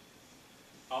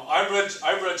 I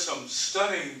read some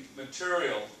stunning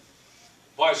material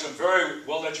by some very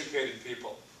well-educated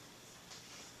people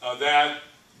that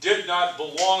did not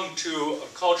belong to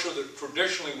a culture that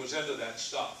traditionally was into that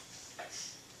stuff.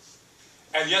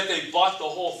 And yet they bought the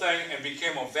whole thing and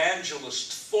became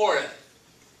evangelists for it.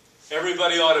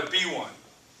 Everybody ought to be one.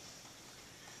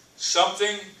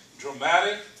 Something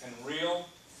dramatic and real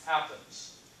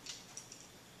happens.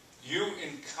 You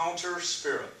encounter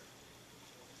spirit.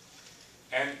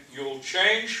 And you'll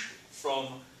change from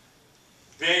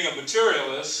being a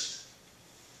materialist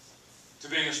to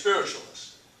being a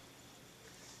spiritualist.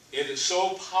 It is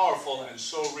so powerful and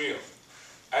so real.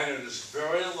 And it is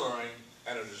very alluring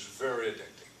and it is very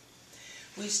addicting.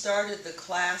 We started the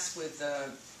class with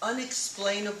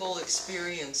unexplainable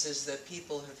experiences that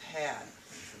people have had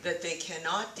that they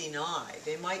cannot deny.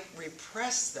 They might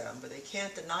repress them, but they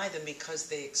can't deny them because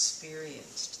they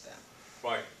experienced them.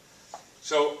 Right.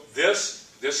 So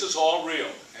this is all real,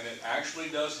 and it actually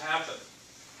does happen.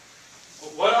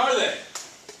 But what are they?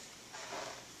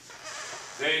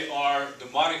 They are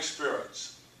demonic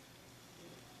spirits.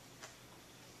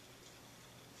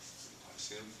 I've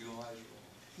seen a few eyes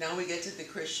roll. Now we get to the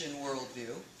Christian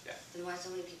worldview. Then why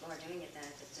so many people are doing it then?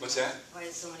 If it's What's that? Why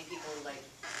is so many people like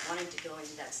wanting to go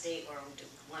into that state or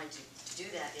wanting to do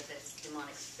that if it's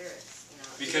demonic spirits? You know,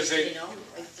 Because do they they know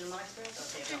it's demonic spirits or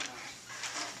they don't know?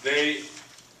 They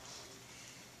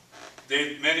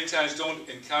many times don't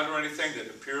encounter anything that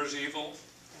appears evil.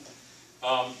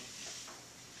 I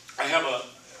have a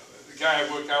guy I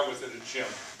work out with at a gym.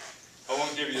 I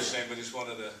won't give you his name, but he's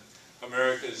one of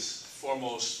America's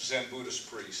foremost Zen Buddhist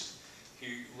priests.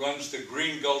 He runs the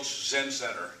Green Gulch Zen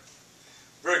Center,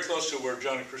 very close to where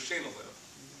John and Christina live.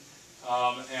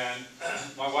 And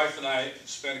my wife and I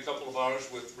spent a couple of hours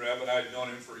with Reb, and I've known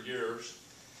him for years.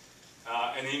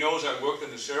 And he knows I work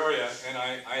in this area, and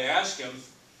I asked him,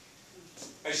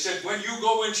 I said, when you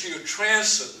go into your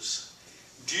trances,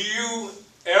 do you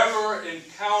ever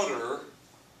encounter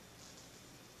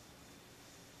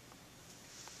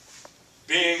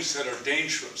beings that are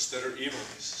dangerous, that are evil?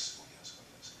 He says, oh yes, oh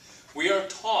yes. We are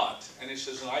taught, and he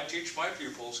says, and I teach my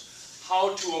pupils,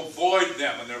 how to avoid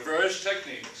them, and there are various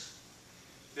techniques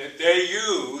that they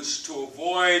use to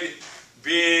avoid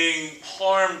being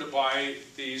harmed by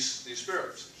these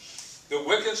spirits. The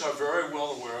Wiccans are very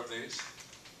well aware of these.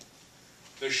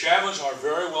 The shamans are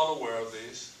very well aware of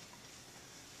these.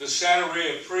 The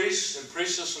Santeria priests and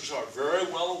priestesses are very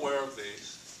well aware of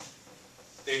these.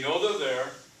 They know they're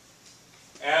there,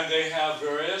 and they have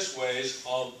various ways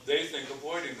of, they think,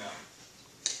 avoiding them.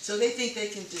 So they think they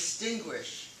can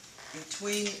distinguish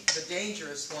between the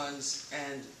dangerous ones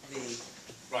and the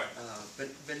Right.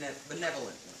 benevolent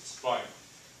ones. Right.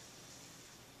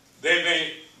 They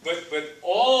may, but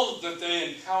all that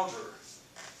they encounter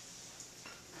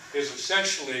is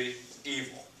essentially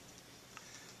evil.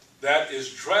 That is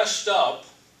dressed up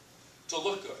to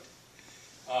look good.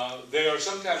 They are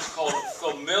sometimes called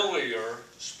familiar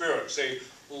spirits. They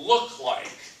look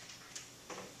like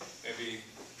maybe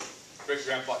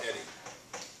great-grandpa Eddie.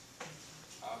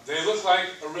 They look like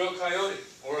a real coyote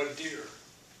or a deer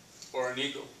or an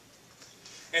eagle.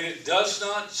 And it does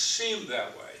not seem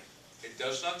that way. It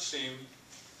does not seem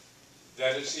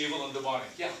that it's evil and demonic.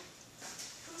 Yeah?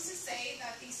 Who's to say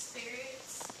that these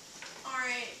spirits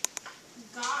aren't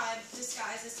God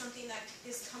disguised as something that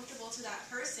is comfortable to that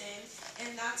person,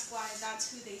 and that's why that's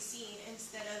who they see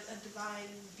instead of a divine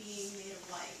being made of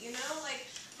light. You know, like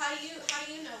how do you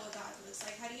know what God looks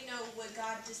like? How do you know what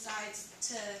God decides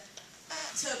to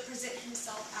present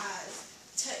Himself as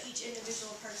to each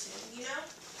individual person? You know.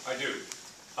 I do,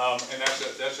 and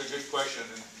that's a good question,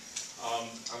 and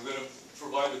I'm going to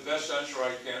provide the best answer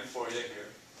I can for you here.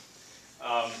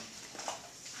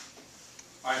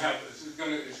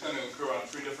 It's going to occur on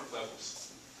 3 different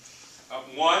levels.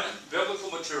 One, biblical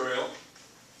material,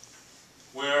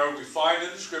 where we find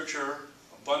in the Scripture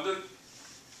abundant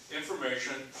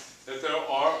information that there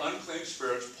are unclean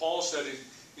spirits. Paul said,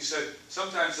 he said,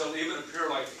 sometimes they'll even appear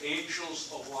like angels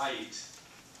of light.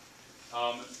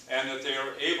 And that they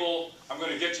are able, I'm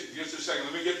going to get to just a second,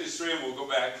 let me get these 3 and we'll go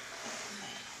back.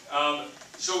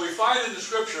 So we find in the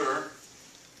Scripture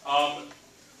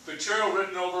material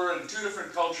written over in 2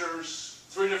 different cultures,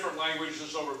 3 different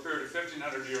languages over a period of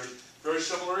 1,500 years, very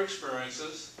similar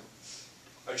experiences.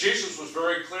 Jesus was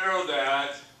very clear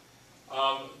that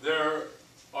there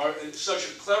are such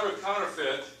a clever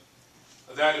counterfeit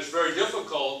that it's very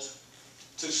difficult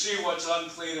to see what's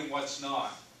unclean and what's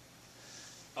not.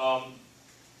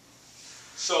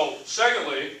 So,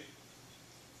 secondly,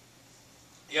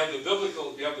 you have the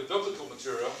biblical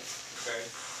material, okay?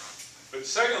 But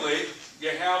secondly, you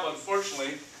have,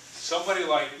 unfortunately, somebody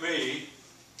like me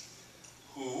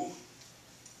who,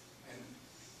 and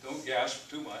don't gasp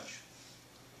too much,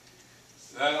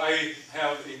 that I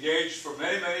have engaged for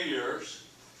many, many years,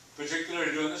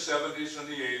 particularly during the 70s and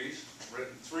the 80s,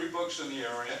 written 3 books in the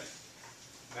area,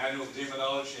 Manual of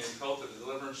Demonology and Cult and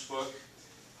Deliverance book,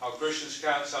 How Christians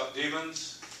Cast Out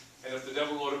Demons, and If the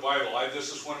Devil Wrote a Bible.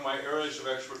 This is one of my areas of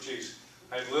expertise.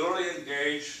 I literally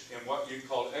engaged in what you'd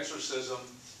call exorcism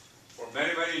for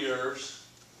many, many years,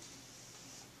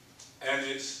 and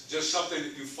it's just something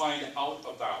that you find out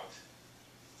about.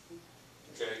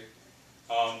 Okay?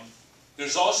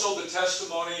 There's also the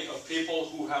testimony of people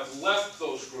who have left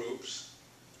those groups,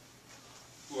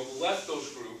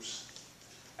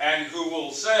 and who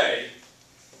will say,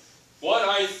 what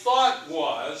I thought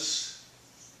was,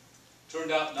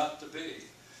 turned out not to be.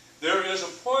 There is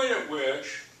a point at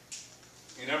which,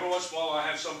 and every once in a while I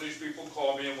have some of these people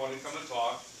call me and want to come and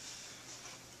talk,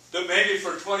 that maybe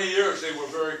for 20 years they were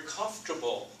very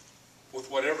comfortable with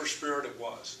whatever spirit it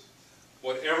was,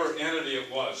 whatever entity it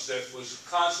was that was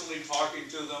constantly talking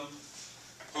to them,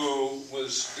 who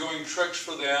was doing tricks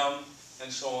for them,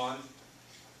 and so on.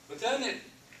 But then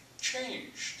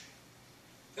changed.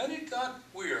 Then it got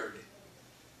weird.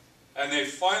 And they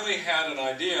finally had an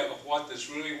idea of what this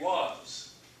really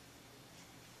was.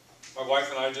 My wife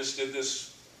and I just did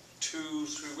this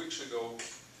 2-3 weeks ago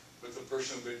with a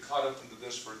person who'd been caught up into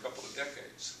this for a couple of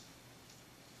decades.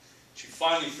 She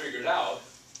finally figured out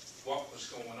what was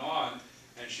going on,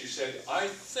 and she said, I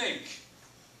think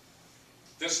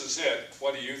this is it.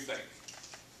 What do you think?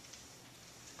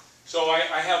 So I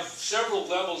have several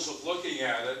levels of looking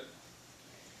at it,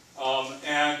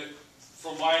 and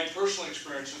from my personal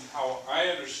experience and how I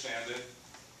understand it,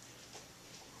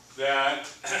 that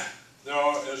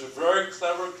there's a very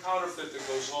clever counterfeit that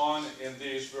goes on in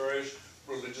these various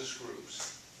religious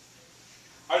groups.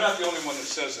 I'm not the only one that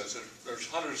says this. There's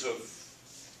hundreds of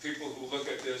people who look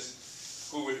at this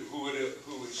who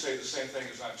would say the same thing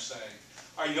as I'm saying.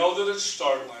 I know that it's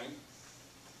startling.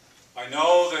 I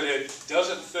know that it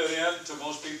doesn't fit into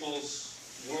most people's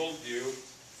worldview.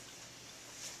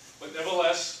 But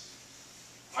nevertheless,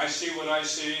 I see what I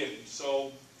see, and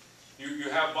so you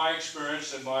have my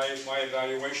experience and my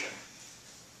evaluation.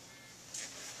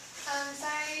 So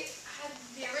I had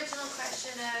the original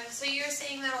question of, so you're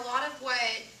saying that a lot of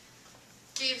what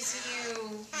gives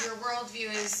you your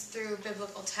worldview is through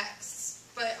biblical texts,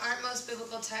 but aren't most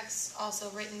biblical texts also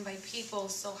written by people,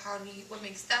 so what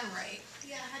makes them right?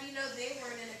 Yeah, how do you know they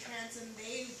weren't in a trance and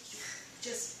they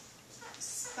just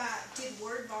did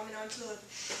word vomit onto a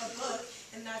book,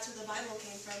 and that's where the Bible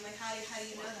came from? Like, how do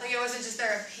you know that? Like, it wasn't just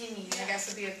their opinion, I guess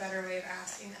would be a better way of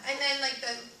asking that. And then, like,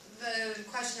 the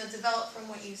question that developed from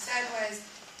what you said was,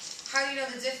 how do you know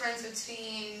the difference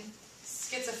between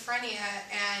schizophrenia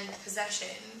and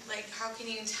possession? Like, how can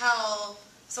you tell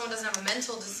someone doesn't have a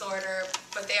mental disorder,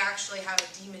 but they actually have a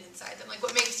demon inside them? Like,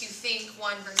 what makes you think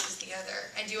one versus the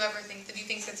other? And do you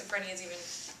think schizophrenia is even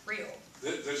real?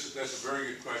 That's a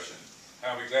very good question.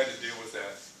 I'll be glad to deal with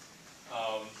that.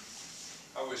 I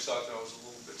always thought that I was a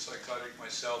little bit psychotic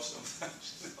myself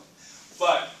sometimes.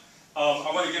 But I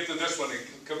want to get to this one and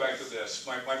come back to this.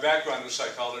 My background is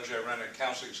psychology. I ran a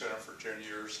counseling center for 10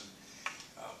 years. And,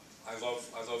 I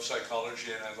love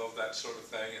psychology, and I love that sort of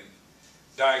thing, and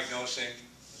diagnosing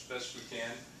as best we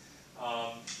can.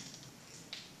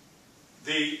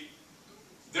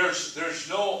 There's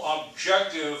no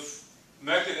objective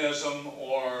mechanism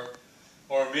or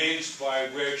means by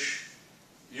which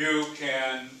you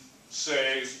can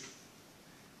say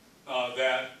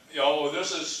that,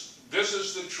 this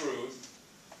is the truth,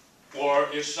 or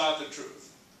it's not the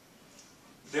truth.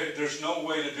 There's no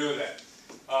way to do that.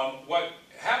 What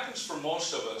happens for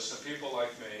most of us, and people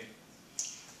like me,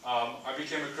 I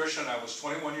became a Christian. I was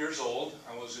 21 years old.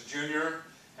 I was a junior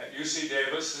at UC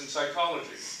Davis in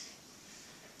psychology.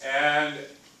 And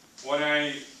when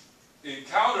I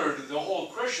encountered the whole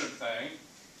Christian thing,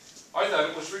 I thought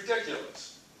it was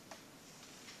ridiculous.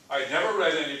 I'd never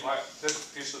read any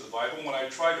piece of the Bible. When I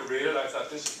tried to read it, I thought,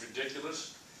 this is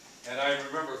ridiculous. And I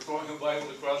remember throwing a Bible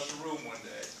across the room one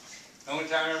day. The only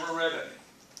time I ever read any.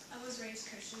 I was raised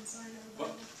Christian, so I know the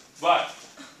Bible. But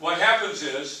what happens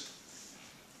is,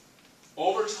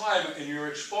 over time, in your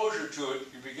exposure to it,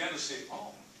 you begin to see,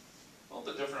 well,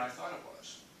 the different I thought it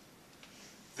was.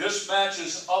 This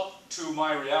matches up to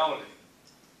my reality.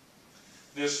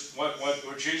 This,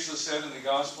 what Jesus said in the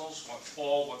Gospels, what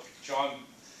Paul, what John,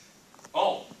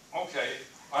 okay,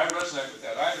 I resonate with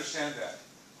that. I understand that.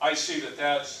 I see that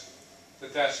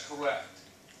that's correct.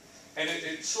 And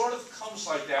it sort of comes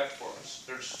like that for us.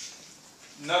 There's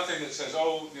nothing that says,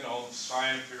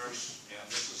 science,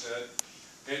 this is it.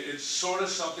 It's sort of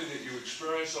something that you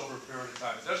experience over a period of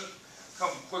time. It doesn't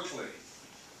come quickly.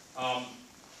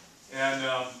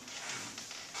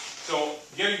 So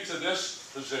getting to this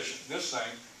position, this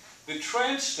thing, the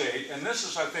trance state, and this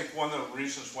is, I think, one of the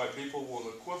reasons why people will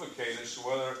equivocate as to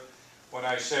whether, when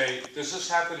I say, does this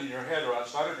happen in your head or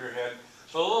outside of your head,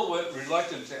 they're a little bit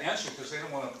reluctant to answer because they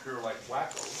don't want to appear like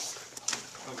wackos.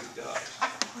 Nobody does.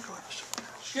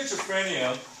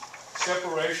 Schizophrenia,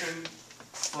 separation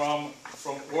from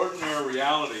ordinary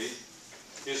reality,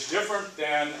 is different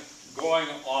than going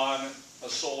on a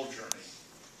soul journey.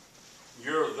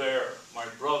 You're there. My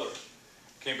brother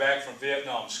came back from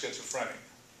Vietnam, schizophrenic,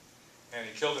 and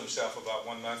he killed himself about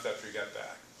 1 month after he got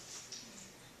back.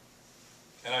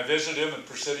 And I visited him in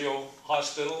Presidio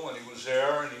Hospital when he was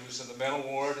there, and he was in the mental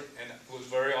ward, and it was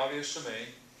very obvious to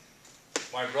me,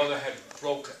 my brother had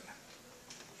broken.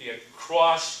 He had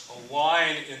crossed a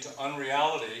line into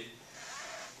unreality,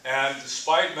 and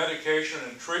despite medication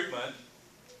and treatment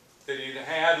that he'd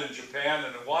had in Japan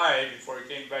and Hawaii before he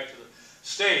came back to the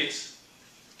States,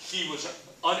 he was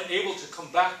unable to come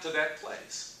back to that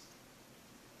place.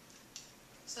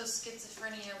 So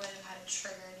schizophrenia would have had a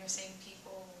trigger, and you're saying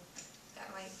people that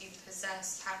might be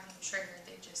possessed have no trigger,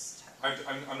 they just have...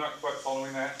 I'm not quite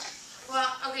following that.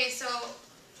 Well, okay, so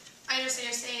I understand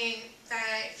you're saying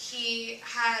that he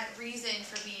had reason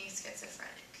for being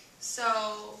schizophrenic.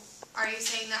 So are you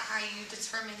saying that how you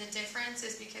determine the difference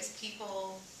is because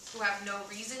people who have no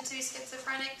reason to be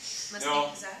schizophrenic must be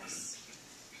possessed?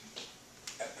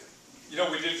 You know,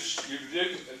 you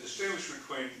did distinguish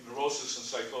between neurosis and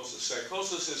psychosis.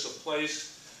 Psychosis is a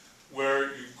place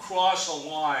where you cross a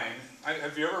line.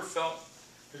 Have you ever felt,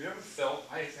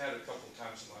 I've had a couple of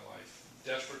times in my life,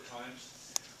 desperate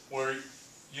times, where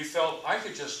you felt I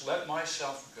could just let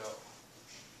myself go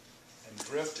and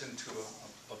drift into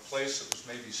a place that was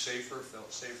maybe safer,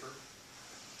 felt safer.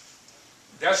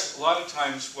 That's a lot of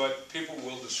times what people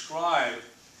will describe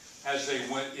as they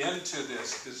went into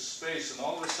this space, and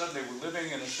all of a sudden they were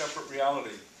living in a separate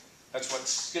reality. That's what the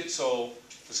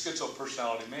schizo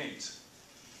personality means.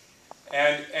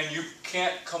 And you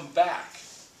can't come back.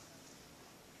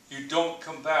 You don't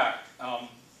come back.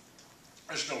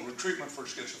 There's no treatment for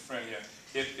schizophrenia.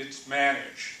 It's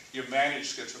managed. You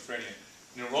manage schizophrenia.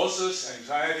 Neurosis,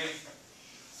 anxiety.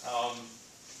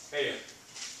 Hey,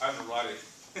 I'm neurotic.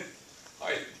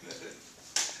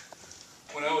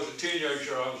 When I was a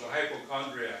teenager, I was a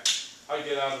hypochondriac. I'd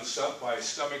get out of the stuff by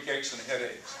stomach aches and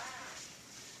headaches.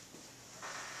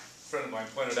 A friend of mine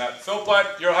pointed out,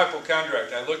 Philpott, you're a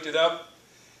hypochondriac. I looked it up,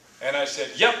 and I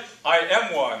said, yep, I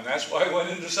am one. That's why I went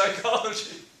into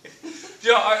psychology.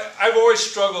 You know, I've always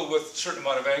struggled with a certain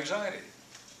amount of anxiety.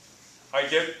 I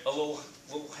get a little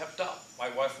hepped up, my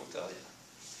wife will tell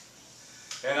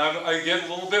you. And I get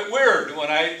a little bit weird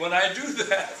when I do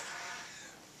that.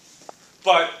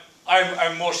 But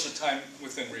I'm most of the time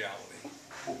within reality.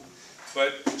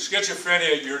 But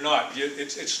schizophrenia, you're not.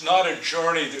 It's not a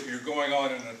journey that you're going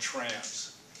on in a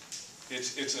trance.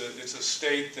 It's a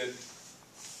state that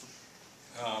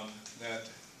that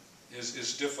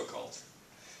is difficult.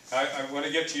 I want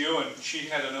to get to you, and she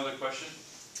had another question.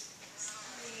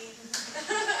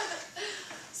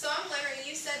 So I'm wondering,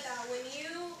 you said that when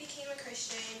you became a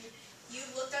Christian, you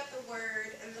looked at the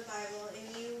Word and the Bible,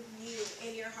 and you knew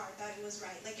in your heart that it was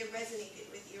right. Like it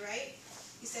resonated with you, right?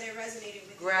 You said it resonated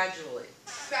with Gradually.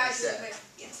 you. Gradually.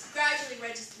 Yes, gradually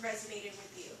resonated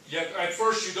with you. Yeah, at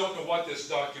first you don't know what this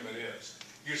document is.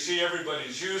 You see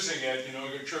everybody's using it, you know,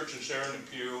 your church is there in the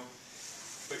pew,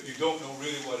 but you don't know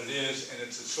really what it is, and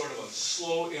it's a sort of a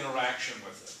slow interaction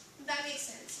with it. That makes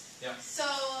sense. Yeah. So,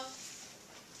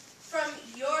 from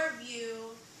your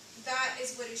view, that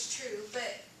is what is true,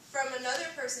 but from another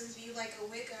person's view, like a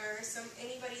Wicca or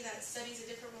anybody that studies a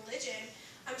different religion,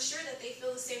 I'm sure that they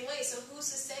feel the same way. So who's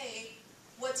to say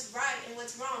what's right and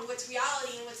what's wrong, what's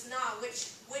reality and what's not,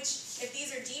 which if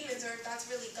these are demons or if that's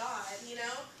really God, you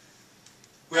know?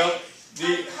 Well,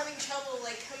 I'm having trouble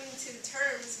like coming to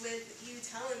terms with you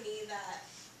telling me that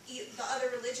the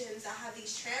other religions that have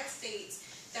these trance states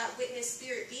that witness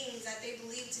spirit beings that they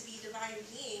believe to be divine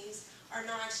beings are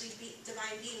not actually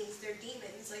divine beings, they're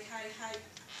demons. Like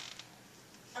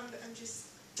I'm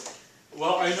just...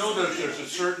 Well, I know that there's a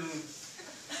certain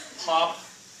pop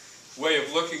way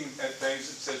of looking at things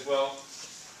that says, well,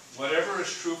 whatever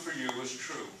is true for you is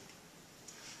true.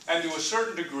 And to a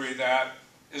certain degree that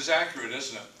is accurate,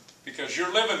 isn't it? Because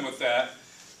you're living with that.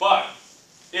 But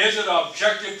is it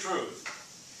objective truth?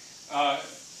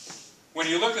 When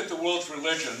you look at the world's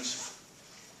religions,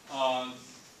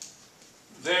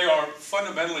 they are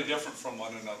fundamentally different from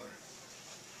one another.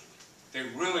 They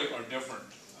really are different.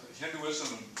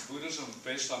 Hinduism and Buddhism,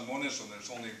 based on monism, there's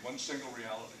only one single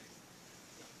reality,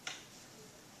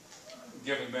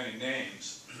 given many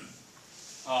names.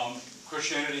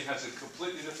 Christianity has a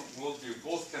completely different worldview.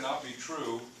 Both cannot be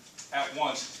true at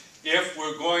once. If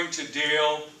we're going to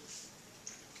deal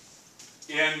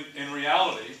in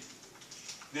reality,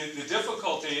 the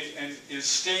difficulty is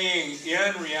staying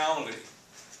in reality.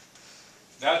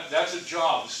 That's a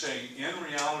job, staying in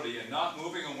reality and not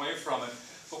moving away from it.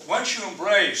 But once you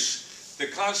embrace the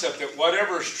concept that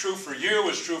whatever is true for you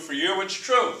is true for you, it's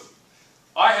true.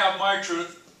 I have my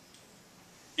truth.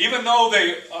 Even though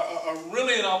they are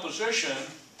really in opposition,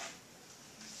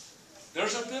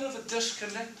 there's a bit of a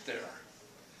disconnect there.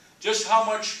 Just how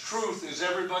much truth is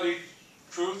everybody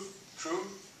truth?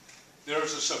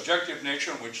 There's a subjective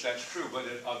nature in which that's true, but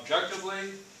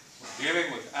objectively, we're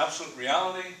dealing with absolute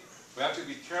reality. We have to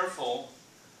be careful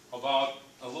about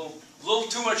a little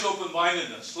too much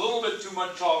open-mindedness, a little bit too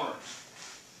much tolerance,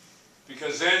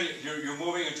 because then you're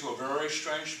moving into a very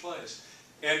strange place,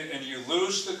 and you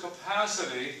lose the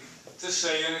capacity to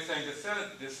say anything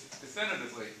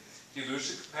definitively. You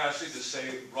lose the capacity to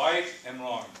say right and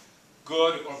wrong,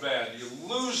 good or bad. You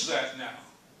lose that now.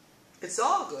 It's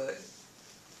all good.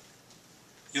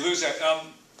 You lose that.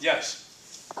 Yes.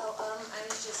 Oh, I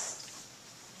was just,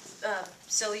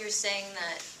 so you're saying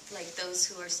that, like, those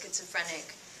who are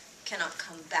schizophrenic cannot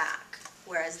come back,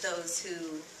 whereas those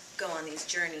who go on these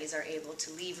journeys are able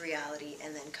to leave reality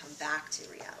and then come back to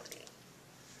reality.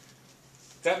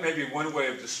 That may be one way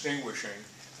of distinguishing.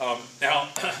 Now,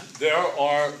 there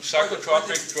are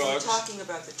psychotropic drugs. We're talking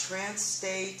about the trance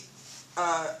state,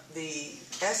 the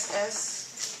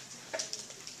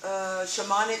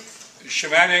Shamanic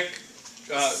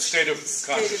state of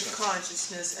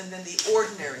consciousness, and then the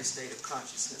ordinary state of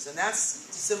consciousness. And that's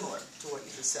similar to what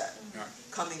you just said, Yeah.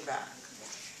 coming back.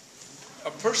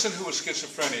 A person who is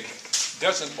schizophrenic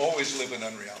doesn't always live in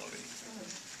unreality.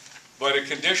 But a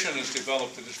condition is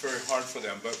developed that is very hard for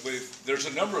them. But there's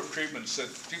a number of treatments that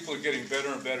people are getting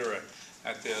better and better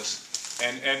at this.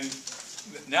 And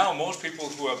now most people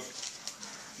who have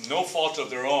no fault of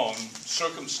their own,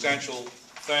 circumstantial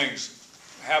things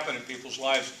happen in people's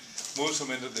lives, moves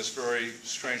them into this very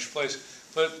strange place.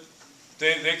 But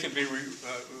they can be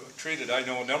treated. I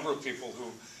know a number of people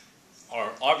who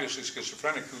are obviously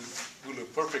schizophrenic who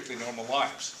live perfectly normal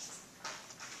lives.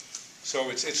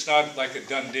 So it's not like a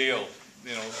done deal,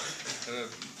 you know.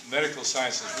 Medical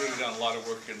science has really done a lot of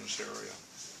work in this area.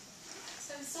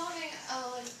 So I'm still having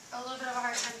a little bit of a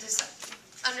hard time just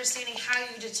understanding how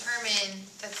you determine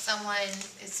that someone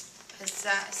is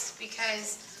possessed,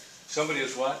 because Somebody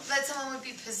is what? that someone would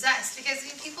be possessed, because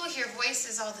people hear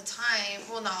voices all the time.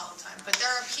 Well, not all the time, but there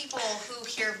are people who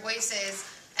hear voices,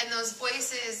 and those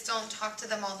voices don't talk to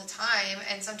them all the time,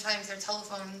 and sometimes their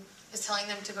telephone is telling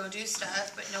them to go do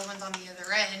stuff, but no one's on the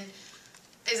other end.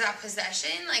 Is that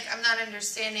possession? Like, I'm not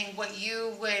understanding what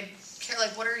you would care.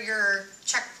 Like, what are your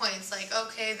checkpoints? Like,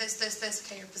 okay, this,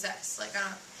 okay, you're possessed. Like, I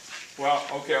don't know. Well,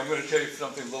 okay, I'm going to tell you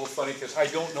something a little funny because I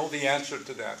don't know the answer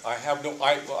to that. I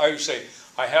would say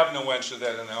I have no answer to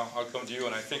that, and I'll come to you,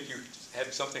 and I think you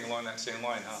had something along that same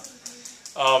line,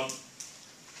 huh?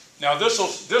 Now, this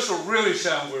will really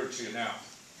sound weird to you now.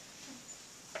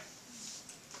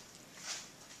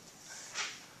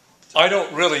 I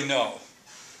don't really know.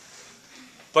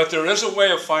 But there is a way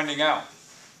of finding out.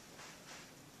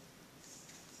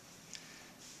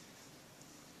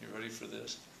 You ready for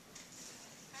this?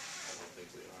 I don't think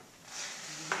we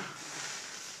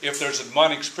are. If there's a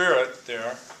demonic spirit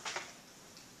there,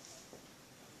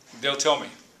 they'll tell me.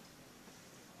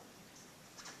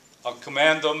 I'll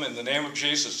command them in the name of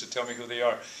Jesus to tell me who they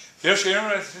are. Here's the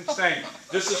interesting thing.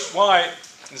 This is why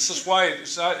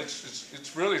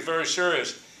it's really very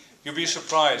serious. You'll be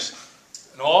surprised.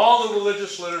 In all the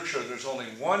religious literature, there's only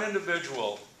one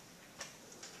individual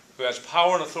who has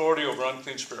power and authority over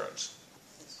unclean spirits.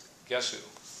 Guess who?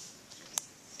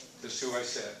 This is who I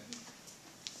said.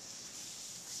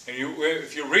 And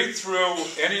if you read through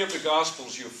any of the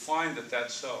Gospels, you'll find that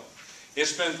that's so.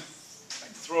 It's been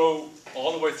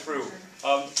all the way through.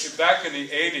 Back in the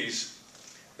 80s,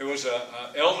 there was an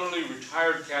elderly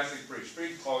retired Catholic priest,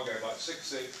 pretty tall guy, about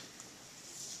 6'8",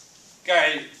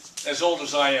 guy as old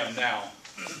as I am now.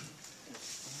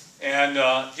 And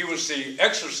he was the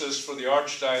exorcist for the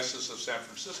Archdiocese of San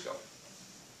Francisco.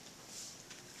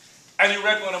 And he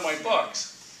read one of my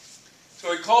books.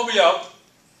 So he called me up,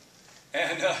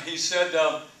 and he said,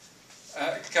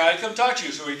 can I come talk to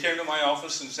you? So he came to my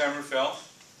office in San Rafael,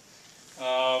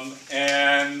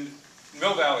 and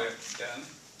Mill Valley then.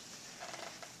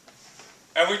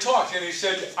 And we talked, and he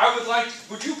said,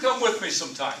 would you come with me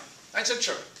sometime? I said,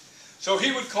 sure. So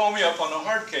he would call me up on the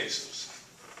hard cases.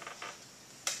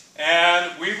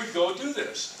 And we would go do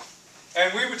this.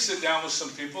 And we would sit down with some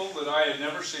people that I had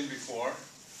never seen before,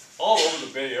 all over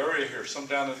the Bay Area here, some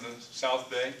down in the South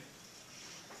Bay.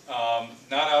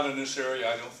 Not out in this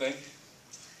area, I don't think.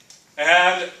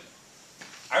 And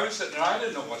I would sit there, I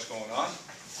didn't know what's going on.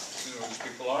 You know who these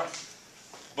people are.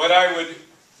 But I would,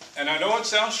 and I know it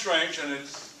sounds strange, and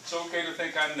it's okay to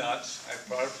think I'm nuts. I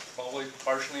probably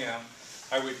partially am.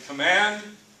 I would command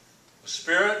the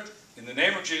spirit in the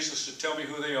name of Jesus to tell me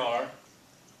who they are,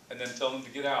 and then tell them to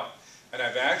get out. And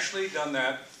I've actually done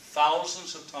that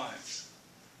thousands of times.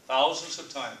 Thousands of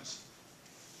times.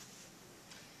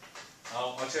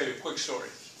 I'll tell you a quick story.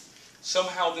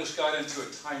 Somehow this got into a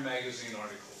Time magazine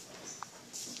article,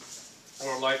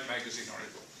 or a Life magazine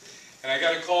article. And I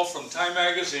got a call from Time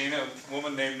magazine, a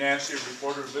woman named Nancy, a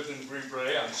reporter who lived in Green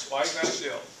Bay on Spy Grass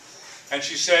Hill. And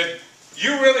she said,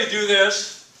 "You really do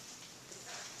this?"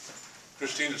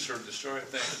 Christina's heard the story, I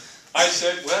think. I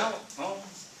said, "Well, no."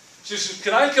 She said,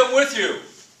 "Can I come with you?"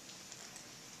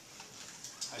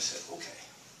 I said, "Okay."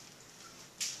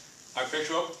 I picked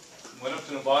her up went up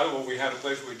to Nevada where we had a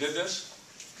place where we did this.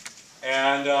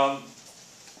 And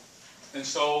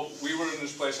so we were in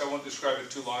this place, I won't describe it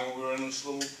too long, we were in this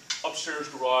little upstairs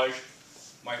garage.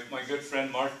 My good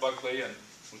friend Mark Buckley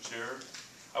was here.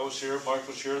 I was here, Mark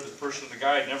was here, the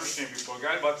guy I'd never seen before, a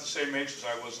guy about the same age as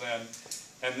I was then.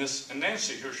 And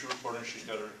Nancy here, she's reporting, she's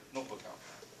got her notebook out.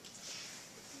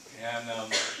 And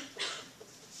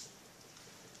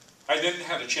I didn't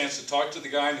have a chance to talk to the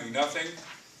guy, knew nothing,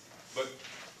 but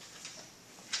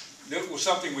it was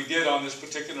something we did on this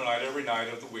particular night, every night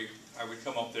of the week. I would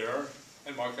come up there,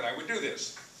 and Mark and I would do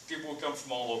this. People would come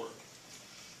from all over.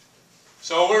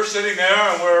 So we're sitting there,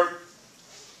 and we're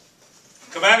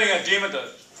commanding a demon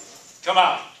to come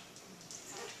out.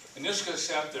 And this guy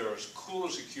sat there as cool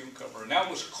as a cucumber, and that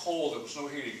was cold, there was no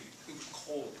heating, it was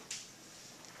cold.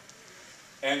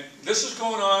 And this is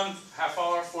going on half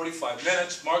hour, 45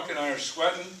 minutes, Mark and I are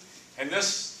sweating, and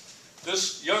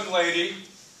this young lady,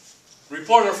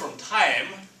 reporter from Time,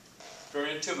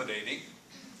 very intimidating,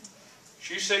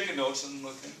 she's taking notes and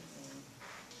looking,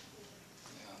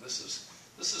 yeah, this is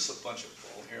a bunch of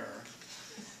bull here.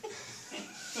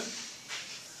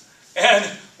 And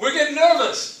we're getting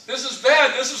nervous. This is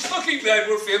bad. This is looking bad.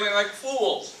 We're feeling like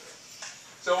fools.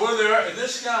 So we're there, and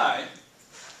this guy,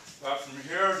 from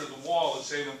here to the wall, let's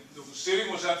say the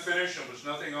ceiling was unfinished, and there was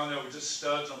nothing on there, it was just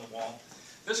studs on the wall.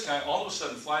 This guy all of a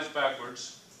sudden flies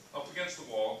backwards, up against the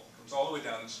wall, comes all the way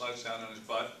down and slides down on his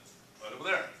butt, right over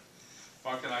there.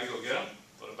 Mark and I go get him,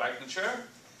 put him back in the chair.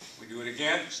 We do it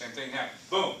again, same thing happens.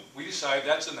 Boom. We decide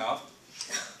that's enough.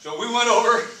 So we went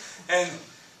over, and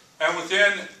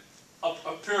within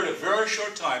a period of very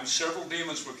short time, several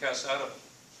demons were cast out of him.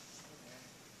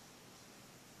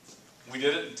 We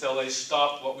did it until they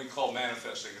stopped what we call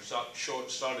manifesting, or stopped showing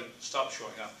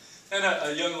up. And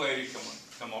a young lady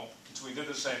come up. So we did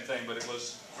the same thing, but it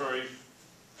was very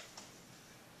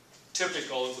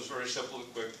typical. It was very simple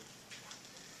and quick.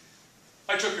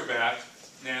 I took her back,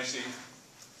 Nancy.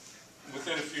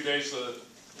 Within a few days, the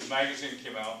magazine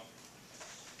came out,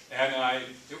 and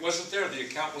it wasn't there. The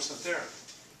account wasn't there.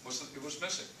 It was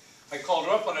missing. I called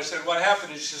her up and I said, "What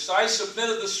happened?" And she says, "I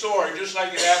submitted the story just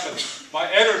like it happened.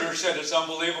 My editor said it's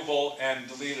unbelievable and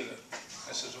deleted it."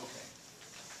 I said, "Okay."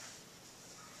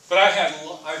 But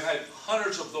I've had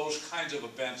hundreds of those kinds of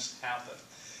events happen.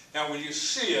 Now, when you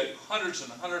see it hundreds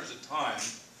and hundreds of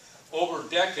times over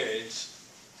decades,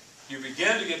 you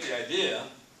begin to get the idea.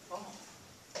 Oh,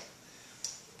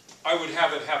 I would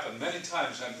have it happen many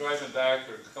times. I'm driving back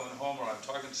or coming home, or I'm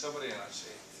talking to somebody, and I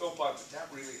say, "Philpott, did that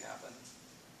really happen?"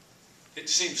 It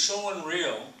seems so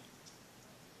unreal,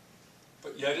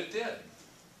 but yet it did.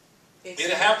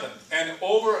 It happened. And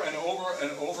over and over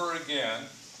and over again,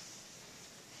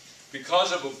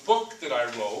 because of a book that I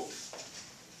wrote,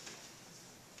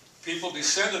 people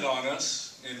descended on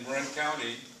us in Marin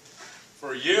County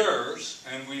for years,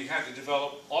 and we had to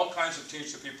develop all kinds of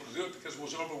teams of people to do it because it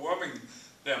was overwhelming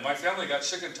them. My family got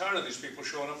sick and tired of these people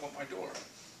showing up at my door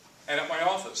and at my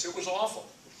office. It was awful.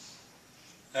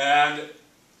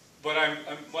 But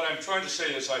what I'm trying to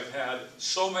say is I've had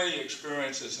so many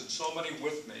experiences, and so many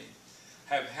with me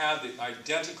have had the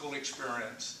identical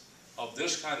experience of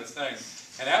this kind of thing.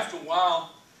 And after a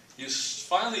while, you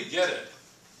finally get it.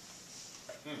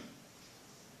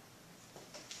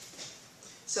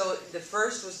 So the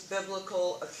first was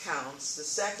biblical accounts. The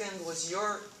second was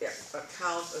your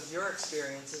account of your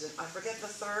experiences. And I forget the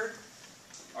third.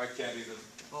 I can't even.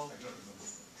 Oh. I don't remember.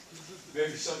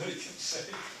 Maybe somebody can say.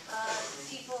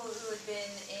 People who had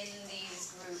been in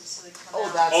these groups who had come Oh,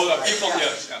 out. that's Oh, the right. people, Yeah.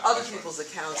 yes. Yeah, Other that's right. people's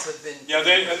accounts have been. Yeah,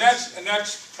 and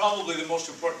that's probably the most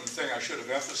important thing I should have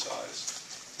emphasized.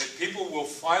 That people will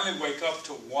finally wake up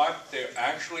to what they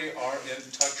actually are in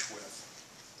touch with.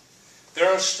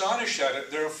 They're astonished at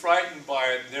it, they're frightened by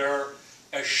it, they're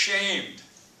ashamed,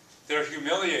 they're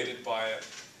humiliated by it.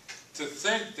 To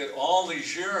think that all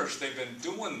these years they've been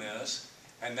doing this,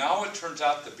 and now it turns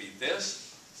out to be this.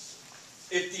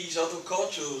 If these other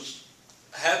cultures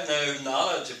have no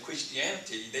knowledge of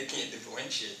Christianity, they can't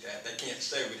differentiate that. They can't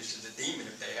say, well, this is a demon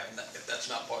if that's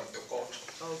not part of their culture.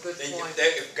 Oh, good point.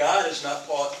 If God is not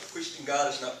part, Christian God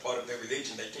is not part of their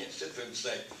religion, they can't sit there and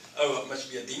say, oh, it must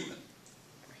be a demon.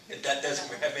 That doesn't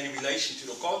have any relation to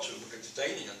the culture because it's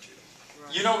alien to them.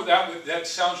 Right. You know, that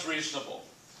sounds reasonable.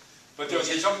 But there's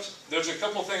a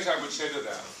couple things I would say to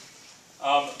that.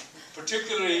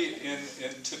 Particularly in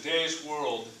today's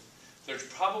world, there's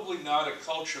probably not a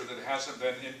culture that hasn't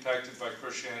been impacted by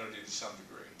Christianity to some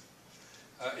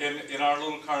degree. In our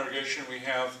little congregation, we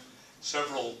have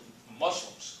several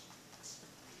Muslims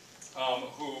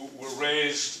who were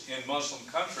raised in Muslim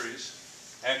countries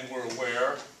and were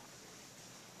aware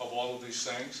of all of these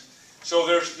things. So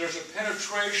there's a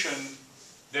penetration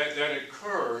that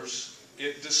occurs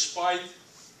despite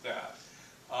that.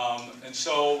 And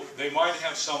so they might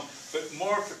have some, but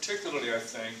more particularly, I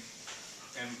think,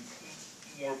 and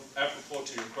more apropos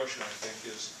to your question, I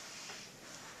think, is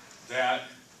that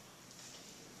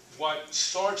what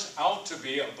starts out to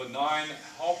be a benign,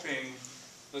 helping,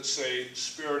 let's say,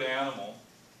 spirit animal.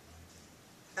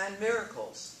 And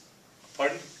miracles.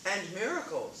 Pardon? And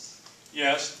miracles.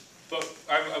 Yes, but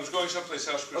I was going someplace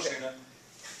else, Christina.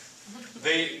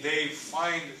 Okay. They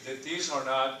find that these are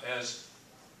not as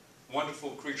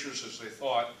wonderful creatures as they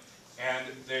thought, and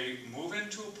they move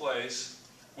into a place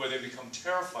where they become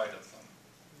terrified of them.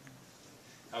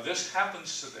 Now this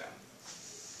happens to them.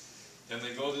 Then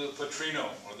they go to the Patrino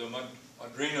or the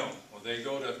Madrino, or they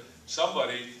go to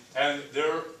somebody, and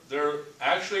they're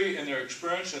actually, in their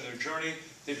experience, in their journey,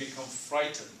 they become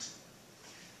frightened.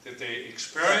 That they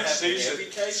experience these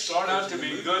that start out to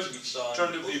be good,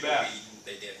 turn to be bad.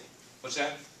 They didn't. What's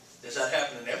that? Does that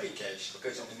happen in every case?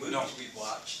 Because in the movies we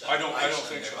watched, I don't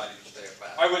think so. everybody was there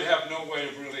about it. I would have no way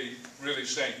of really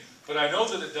saying, but I know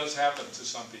that it does happen to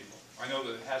some people. I know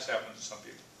that it has happened to some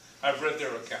people. I've read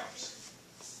their accounts.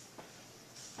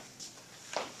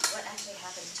 What actually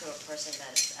happens to a person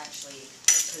that is actually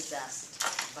possessed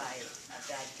by a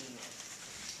bad demon?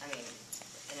 I mean,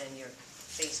 and then you're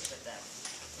faced with them,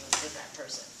 with that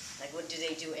person. Like, what do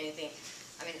they do? Anything?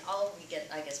 I mean, all we get,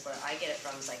 I guess, where I get it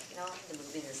from is like, the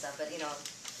movies and stuff. But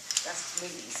that's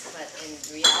movies. But in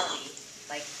reality,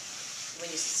 like,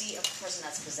 when you see a person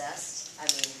that's possessed, I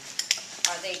mean,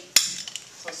 are they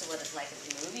close to what it's like in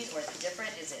the movies, or is it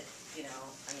different? Is it,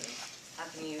 I mean, how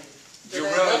can you? Do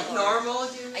they look normal?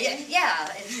 Do you mean? Yeah,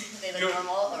 they look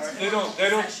normal, or they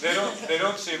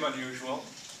don't seem unusual.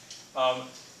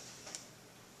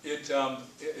 It's.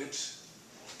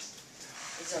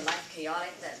 Is their life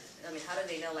chaotic? I mean, how do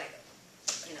they know? Like,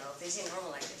 if they seem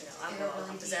normal, like,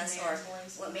 I'm possessed, or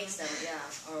what makes them? Yeah,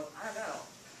 or I don't know.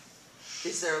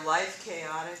 Is their life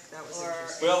chaotic? That was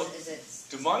interesting. Well, is it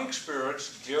demonic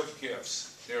spirits give gifts.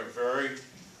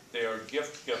 They are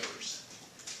gift givers.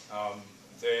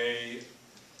 They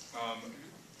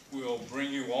will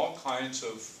bring you all kinds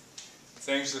of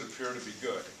things that appear to be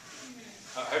good.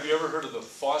 Have you ever heard of the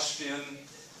Faustian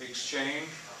exchange?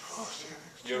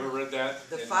 You ever read that?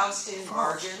 The Faustian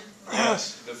bargain?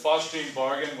 Yes, the Faustian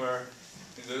bargain, where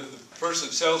the person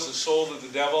sells the soul to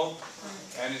the devil,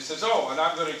 and he says, oh, and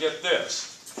I'm going to get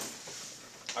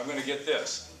this. I'm going to get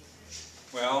this.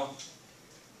 Well,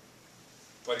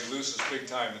 but he loses big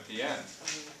time at the end.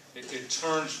 It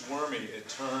turns wormy. It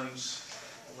turns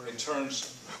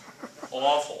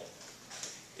awful.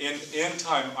 In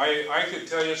time, I could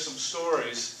tell you some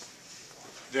stories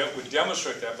that would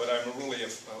demonstrate that, but I'm really a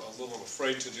little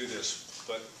afraid to do this.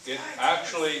 But it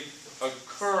actually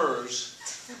occurs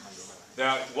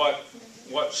that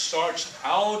what starts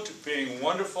out being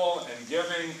wonderful and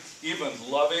giving, even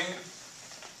loving,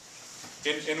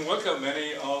 in Wicca,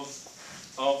 many of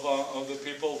the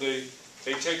people, they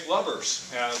take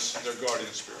lovers as their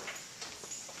guardian spirit.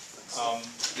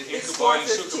 The It's incubi and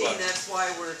 4:15, succubi. that's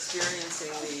why we're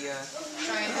experiencing the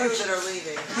crew that are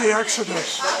leaving. The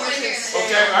Exodus.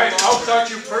 Okay, I'll talk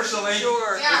to you personally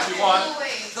Sure. if you want.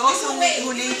 Those who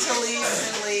need to leave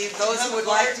can leave. Those who would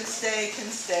like to stay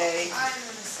can stay,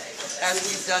 as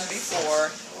we've done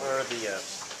before. Where are the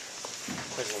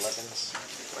quiz 11s?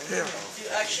 Here. Do you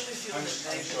actually feel I'm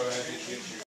sorry, I didn't get you.